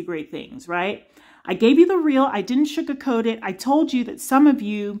that I see great things, right? I gave you the real. I didn't sugarcoat it. I told you that some of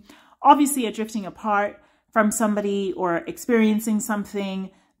you obviously are drifting apart from somebody or experiencing something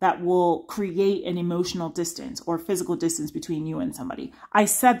that will create an emotional distance or physical distance between you and somebody. I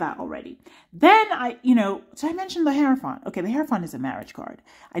said that already. Then so I mentioned the Hierophant. Okay, the Hierophant is a marriage card.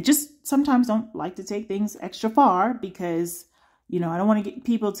 I just sometimes don't like to take things extra far because, I don't want to get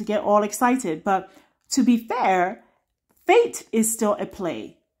people to get all excited. But to be fair, fate is still at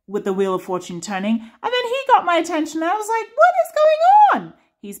play with the Wheel of Fortune turning. And then he got my attention and I was like, what is going on?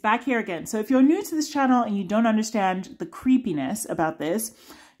 He's back here again. So if you're new to this channel and you don't understand the creepiness about this,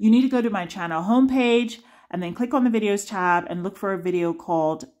 you need to go to my channel homepage and then click on the videos tab and look for a video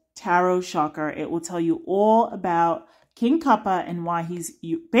called Tarot Shocker. It will tell you all about King Kappa and why he's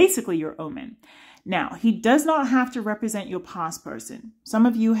basically your omen. Now, he does not have to represent your past person. Some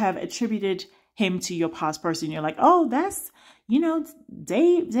of you have attributed him to your past person. You're like, oh, that's,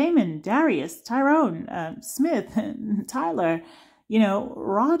 Damon, Darius, Tyrone, Smith, Tyler,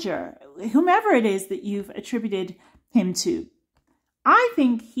 Roger, whomever it is that you've attributed him to. I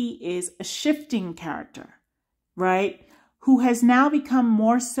think he is a shifting character, right? Who has now become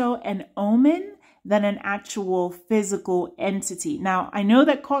more so an omen than an actual physical entity. Now, I know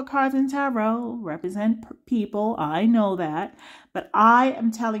that court cards in tarot represent people. I know that. But I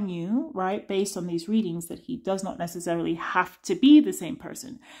am telling you, right, based on these readings, that he does not necessarily have to be the same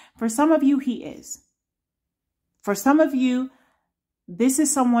person. For some of you, he is. For some of you, this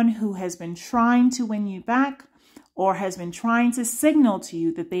is someone who has been trying to win you back, or has been trying to signal to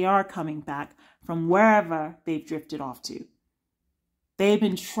you that they are coming back from wherever they've drifted off to. They've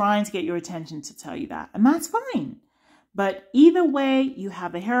been trying to get your attention to tell you that, and that's fine. But either way, you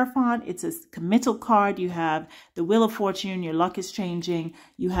have the Hierophant. It's a committal card. You have the Wheel of Fortune. Your luck is changing.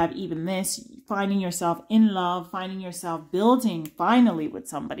 You have even this, finding yourself in love, finding yourself building finally with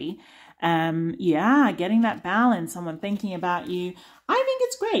somebody. Yeah, getting that balance, someone thinking about you. I think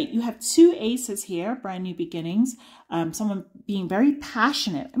it's great. You have 2 aces here, brand new beginnings. Someone being very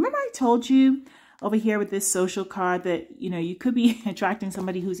passionate. Remember I told you over here with this social card that, you know, you could be attracting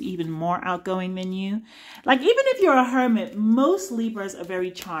somebody who's even more outgoing than you. Like, even if you're a hermit, most Libras are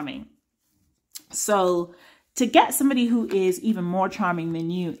very charming. So to get somebody who is even more charming than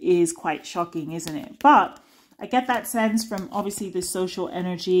you is quite shocking, isn't it? But I get that sense from obviously this social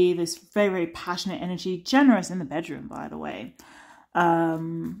energy, this very, very passionate energy, generous in the bedroom, by the way.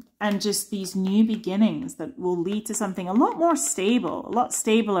 And just these new beginnings that will lead to something a lot more stable, a lot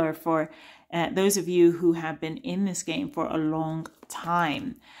stabler for those of you who have been in this game for a long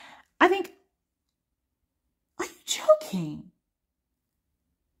time. I think, are you joking?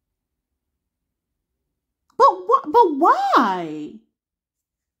 But why?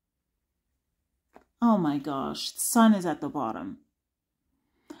 Oh my gosh, the sun is at the bottom.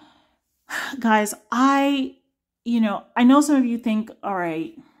 Guys, I know some of you think, all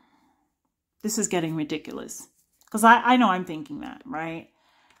right, this is getting ridiculous. Because I know I'm thinking that, right?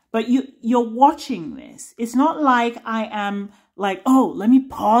 But you're watching this. It's not like I am like, oh, let me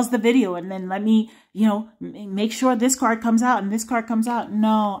pause the video and then let me, you know, make sure this card comes out and this card comes out.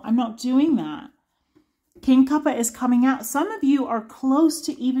 No, I'm not doing that. King Kappa is coming out. Some of you are close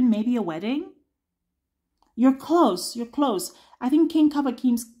to even maybe a wedding. You're close. You're close. I think King Kappa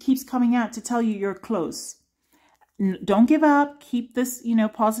keeps coming out to tell you you're close. Don't give up. Keep this, you know,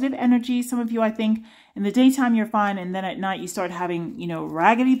 positive energy. Some of you, I think, in the daytime, you're fine. And then at night, you start having, you know,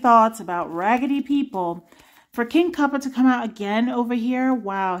 raggedy thoughts about raggedy people. For King Kappa to come out again over here,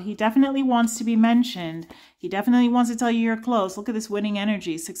 wow, he definitely wants to be mentioned. He definitely wants to tell you you're close. Look at this winning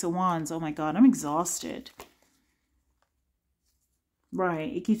energy, 6 of Wands. Oh my God, I'm exhausted.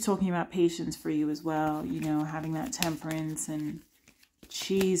 Right, it keeps talking about patience for you as well. You know, having that temperance and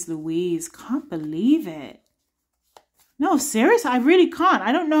geez Louise, can't believe it. No, seriously, I really can't.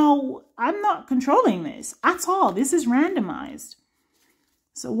 I don't know. I'm not controlling this at all. This is randomized.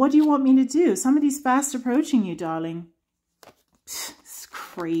 So what do you want me to do? Somebody's fast approaching you, darling. It's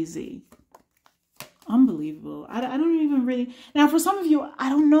crazy. Unbelievable. I don't even really... Now, for some of you, I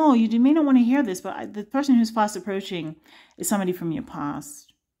don't know. You may not want to hear this, but the person who's fast approaching is somebody from your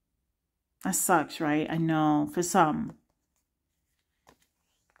past. That sucks, right? I know. For some.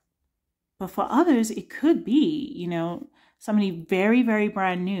 But for others, it could be, you know, somebody very, very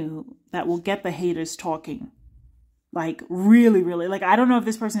brand new that will get the haters talking. Like, really, really. Like, I don't know if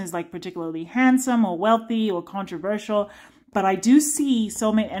this person is, like, particularly handsome or wealthy or controversial. But I do see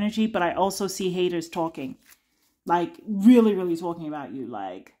soulmate energy, but I also see haters talking. Like, really, really talking about you.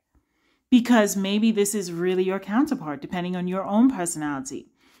 Like, because maybe this is really your counterpart, depending on your own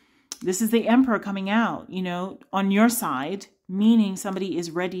personality. This is the Emperor coming out, you know, on your side. Meaning somebody is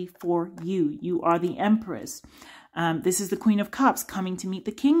ready for you. You are the Empress. This is the Queen of Cups coming to meet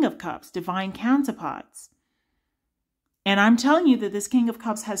the King of Cups, divine counterparts. And I'm telling you that this King of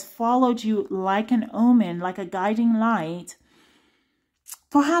Cups has followed you like an omen, like a guiding light.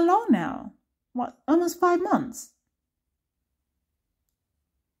 For how long now? What? Almost 5 months.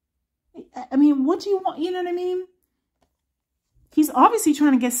 I mean, what do you want? You know what I mean? He's obviously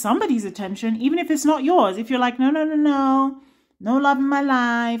trying to get somebody's attention, even if it's not yours. If you're like, no, no, no, no. No love in my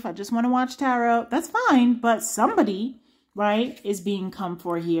life. I just want to watch tarot. That's fine. But somebody, right, is being come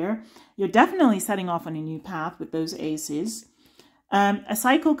for here. You're definitely setting off on a new path with those aces. A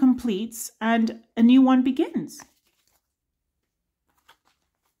cycle completes and a new one begins.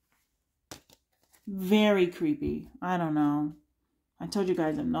 Very creepy. I don't know. I told you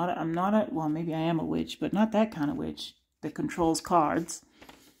guys I'm not a, well, maybe I am a witch, but not that kind of witch that controls cards.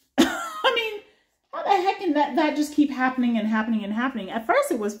 I mean, how the heck can that just keep happening and happening and happening? At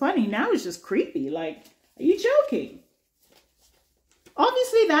first it was funny. Now it's just creepy. Like, are you joking?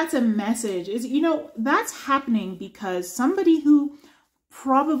 Obviously that's a message. You know, that's happening because somebody who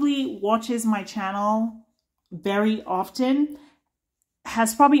probably watches my channel very often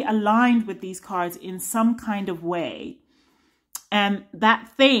has probably aligned with these cards in some kind of way. And that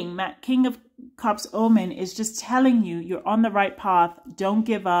thing, that King of Cups omen is just telling you you're on the right path. Don't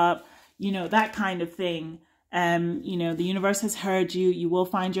give up. You know, that kind of thing. You know, the universe has heard you. You will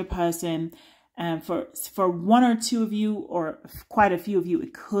find your person. For one or two of you, or quite a few of you,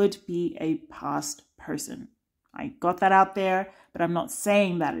 it could be a past person. I got that out there, but I'm not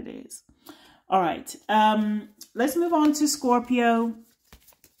saying that it is. All right. Let's move on to Scorpio.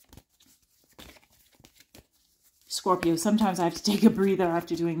 Scorpio, sometimes I have to take a breather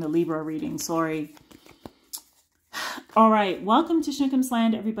after doing the Libra reading. Sorry. All right. Welcome to Schnookums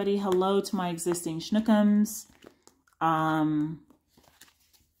Land, everybody. Hello to my existing Schnookums.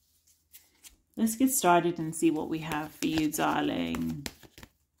 Let's get started and see what we have for you, darling.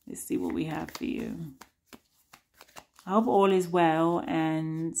 Let's see what we have for you. I hope all is well,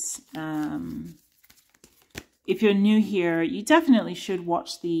 and if you're new here, you definitely should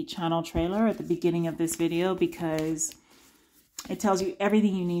watch the channel trailer at the beginning of this video, because it tells you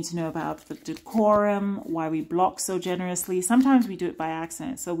everything you need to know about the decorum, why we block so generously. Sometimes we do it by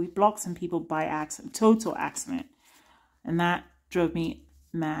accident. So we block some people by accident, total accident. And that drove me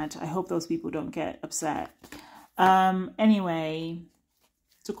mad. I hope those people don't get upset. Anyway,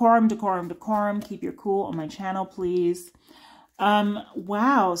 decorum, decorum, decorum. Keep your cool on my channel, please.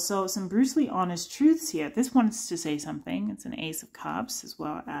 Wow, so some brutally honest truths here. This wants to say something. It's an Ace of Cups as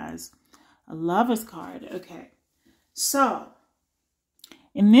well as a Lover's card. Okay, so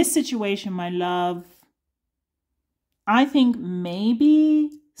in this situation, my love, I think maybe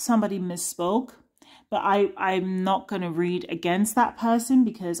somebody misspoke, but I'm not going to read against that person,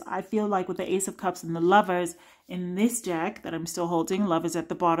 because I feel like with the Ace of Cups and the Lovers in this deck that I'm still holding, Lovers at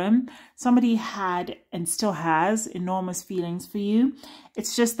the bottom, somebody had and still has enormous feelings for you.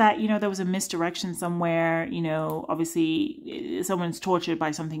 It's just that, you know, there was a misdirection somewhere, you know, obviously someone's tortured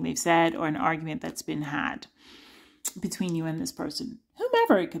by something they've said or an argument that's been had between you and this person,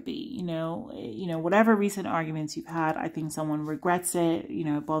 whomever it could be, you know, whatever recent arguments you've had. I think someone regrets it, you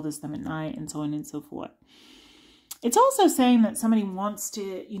know, it bothers them at night and so on and so forth. It's also saying that somebody wants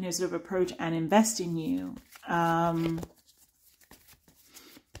to, you know, sort of approach and invest in you.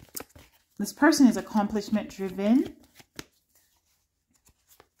 This person is accomplishment driven.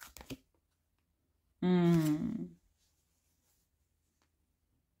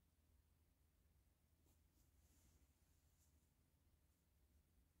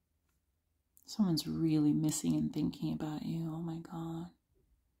 Someone's really missing and thinking about you. Oh my God.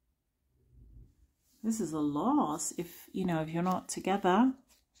 This is a loss if, you know, if you're not together.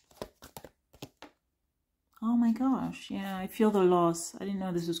 Oh my gosh. Yeah, I feel the loss. I didn't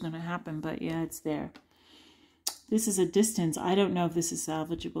know this was going to happen, but yeah, it's there. This is a distance. I don't know if this is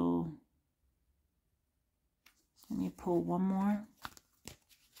salvageable. Let me pull one more.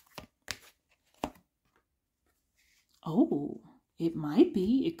 Oh, it might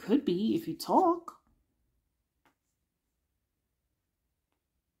be. It could be if you talk.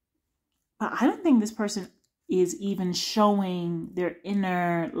 But I don't think this person is even showing their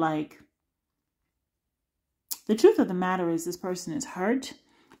inner, like, the truth of the matter is this person is hurt,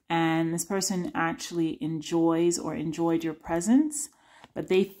 and this person actually enjoys or enjoyed your presence, but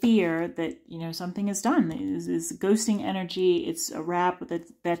they fear that, you know, something is done. It's ghosting energy. It's a wrap with a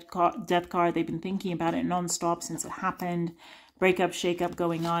death card. They've been thinking about it nonstop since it happened. Breakup, shakeup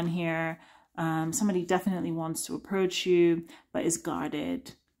going on here. Somebody definitely wants to approach you, but is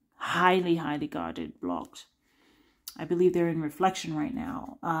guarded. Highly, highly guarded, blocked. I believe they're in reflection right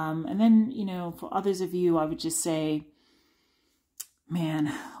now. And then, you know, for others of you, I would just say,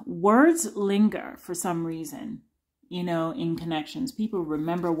 man, words linger for some reason, you know, in connections. People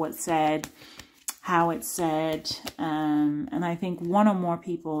remember what's said, how it's said. And I think one or more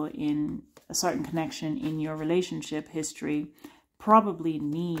people in a certain connection in your relationship history probably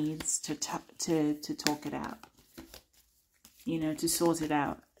needs to talk it out, you know, to sort it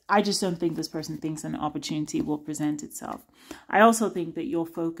out. I just don't think this person thinks an opportunity will present itself. I also think that you'll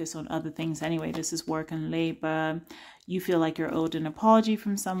focus on other things anyway. This is work and labor. You feel like you're owed an apology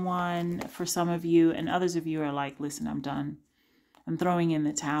from someone, for some of you, and others of you are like, listen, I'm done. I'm throwing in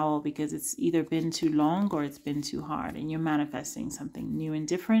the towel because it's either been too long or it's been too hard, and you're manifesting something new and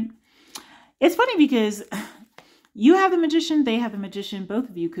different. It's funny because you have the Magician, they have the Magician. Both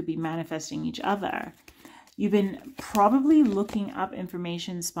of you could be manifesting each other. You've been probably looking up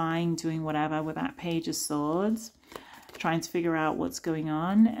information, spying, doing whatever with that Page of Swords, trying to figure out what's going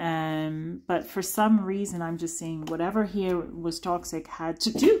on. But for some reason, I'm just seeing whatever here was toxic had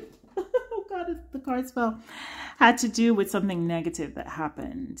to do, oh God, the cards fell, had to do with something negative that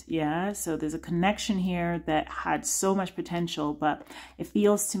happened. Yeah, so there's a connection here that had so much potential, but it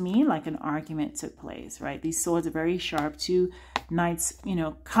feels to me like an argument took place, right? These swords are very sharp. Two knights, you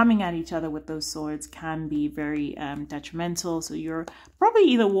know, coming at each other with those swords can be very detrimental. So you're probably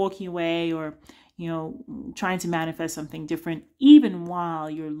either walking away or, you know, trying to manifest something different, even while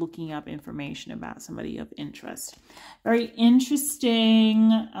you're looking up information about somebody of interest. Very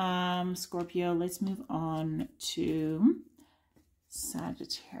interesting, Scorpio. Let's move on to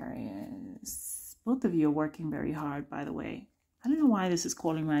Sagittarius. Both of you are working very hard, by the way. I don't know why this is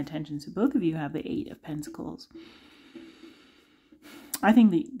calling my attention. So both of you have the 8 of Pentacles. I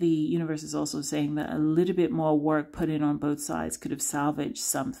think the universe is also saying that a little bit more work put in on both sides could have salvaged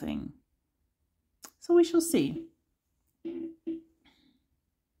something. So we shall see. Okay,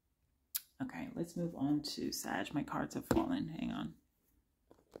 let's move on to Sag. My cards have fallen. Hang on.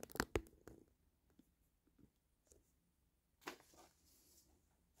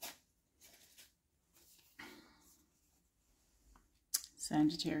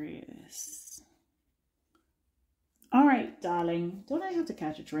 Sagittarius. All right, darling. Don't I have to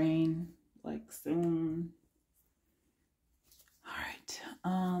catch a train like soon? All right.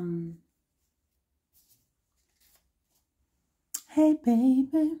 Hey,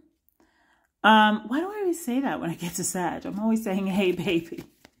 baby. Why do I always say that when I get to Sag? I'm always saying, hey, baby.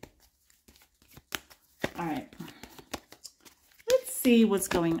 All right. Let's see what's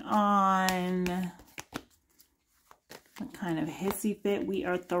going on. What kind of hissy fit we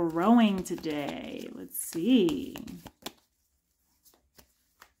are throwing today. Let's see.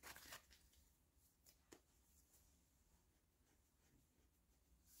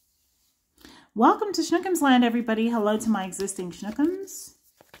 Welcome to Schnookums Land, everybody. Hello to my existing Schnookums.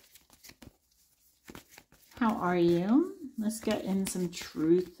 How are you? Let's get in some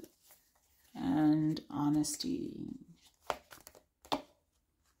truth and honesty.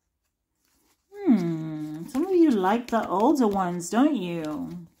 Some of you like the older ones, don't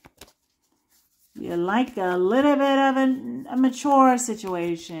you? You like a little bit of a mature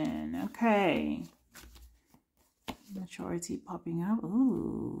situation. Okay. Maturity popping up.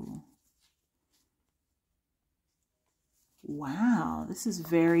 Ooh. Wow, this is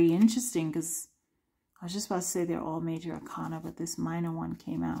very interesting because I was just about to say they're all major arcana, but this minor one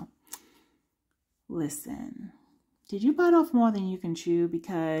came out. Listen, did you bite off more than you can chew?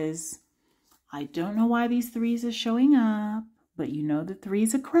 Because I don't know why these 3s are showing up, but you know the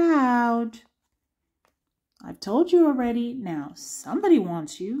 3's a crowd. I've told you already. Now, somebody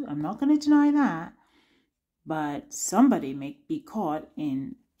wants you. I'm not going to deny that. But somebody may be caught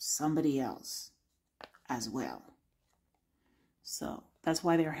in somebody else as well. So that's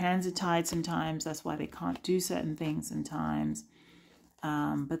why their hands are tied sometimes. That's why they can't do certain things sometimes.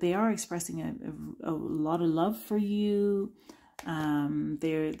 But they are expressing a lot of love for you.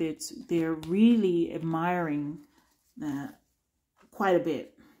 They're really admiring quite a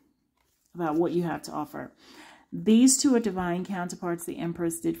bit about what you have to offer. These 2 are divine counterparts. The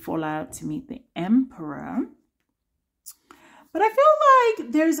Empress did fall out to meet the Emperor. But I feel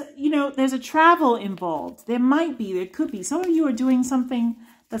like there's a travel involved. There could be. Some of you are doing something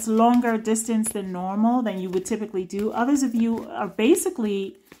that's longer distance than normal, than you would typically do. Others of you are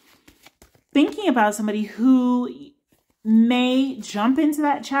basically thinking about somebody who may jump into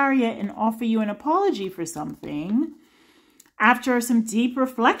that chariot and offer you an apology for something after some deep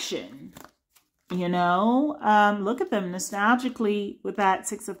reflection. You know, look at them nostalgically with that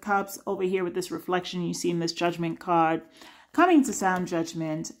 6 of Cups over here with this reflection. You see in this Judgment card, coming to sound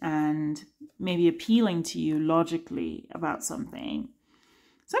judgment and maybe appealing to you logically about something.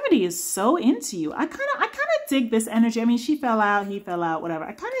 Somebody is so into you. I kind of dig this energy. I mean, she fell out, he fell out, whatever.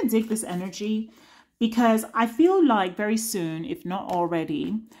 I kind of dig this energy because I feel like very soon, if not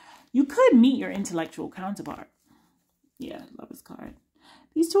already, you could meet your intellectual counterpart. Yeah, Lover's card.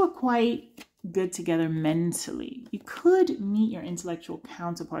 These 2 are quite good together mentally. You could meet your intellectual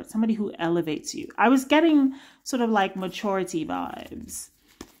counterpart, somebody who elevates you. I was getting sort of like maturity vibes,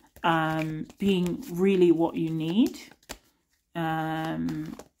 being really what you need,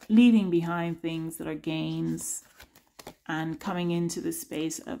 leaving behind things that are gains and coming into the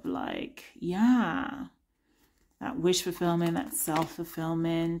space of like, yeah, that wish fulfillment, that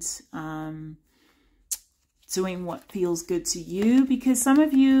self-fulfillment, doing what feels good to you. Because some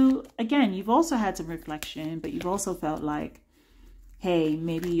of you, again, you've also had some reflection, but you've also felt like, hey,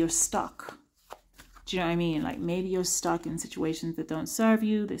 maybe you're stuck. Do you know what I mean? Like maybe you're stuck in situations that don't serve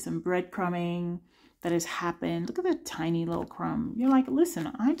you. There's some breadcrumbing that has happened. Look at that tiny little crumb. You're like, listen,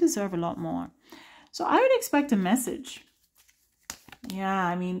 I deserve a lot more. So I would expect a message. Yeah,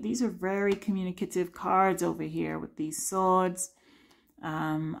 I mean, these are very communicative cards over here with these swords.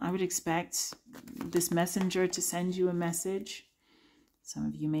 I would expect this messenger to send you a message. Some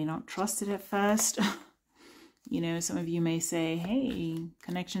of you may not trust it at first. You know, some of you may say, hey,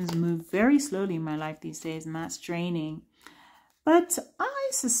 connections move very slowly in my life these days, and that's draining. But I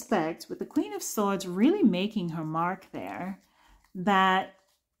suspect with the Queen of Swords really making her mark there, that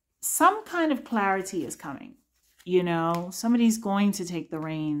some kind of clarity is coming. You know, somebody's going to take the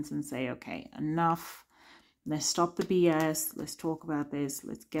reins and say, okay, enough. Let's stop the BS. Let's talk about this.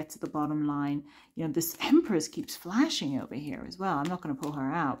 Let's get to the bottom line. You know, this Empress keeps flashing over here as well. I'm not going to pull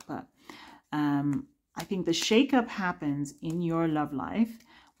her out, but I think the shakeup happens in your love life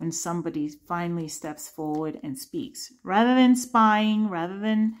when somebody finally steps forward and speaks. Rather than spying, rather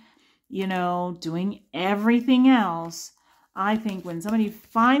than, you know, doing everything else, I think when somebody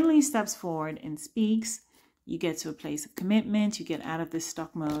finally steps forward and speaks, you get to a place of commitment, you get out of this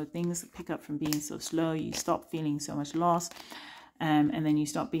stuck mode, things pick up from being so slow, you stop feeling so much loss, and then you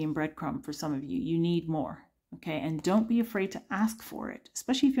stop being breadcrumb for some of you. You need more, okay? And don't be afraid to ask for it,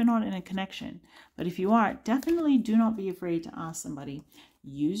 especially if you're not in a connection. But if you are, definitely do not be afraid to ask somebody.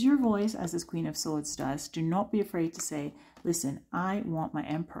 Use your voice as this Queen of Swords does. Do not be afraid to say, listen, I want my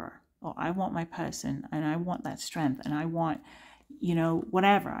Emperor, or I want my person, and I want that strength, and I want, you know,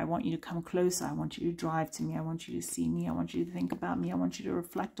 whatever. I want you to come closer. I want you to drive to me. I want you to see me. I want you to think about me. I want you to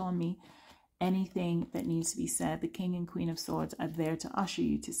reflect on me. Anything that needs to be said, the King and Queen of Swords are there to usher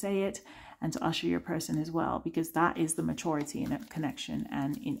you to say it, and to usher your person as well, because that is the maturity in a connection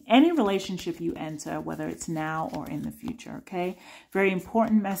and in any relationship you enter, whether it's now or in the future, okay? Very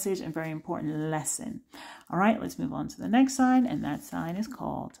important message and very important lesson. All right, let's move on to the next sign, and that sign is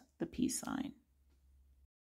called the Peace sign.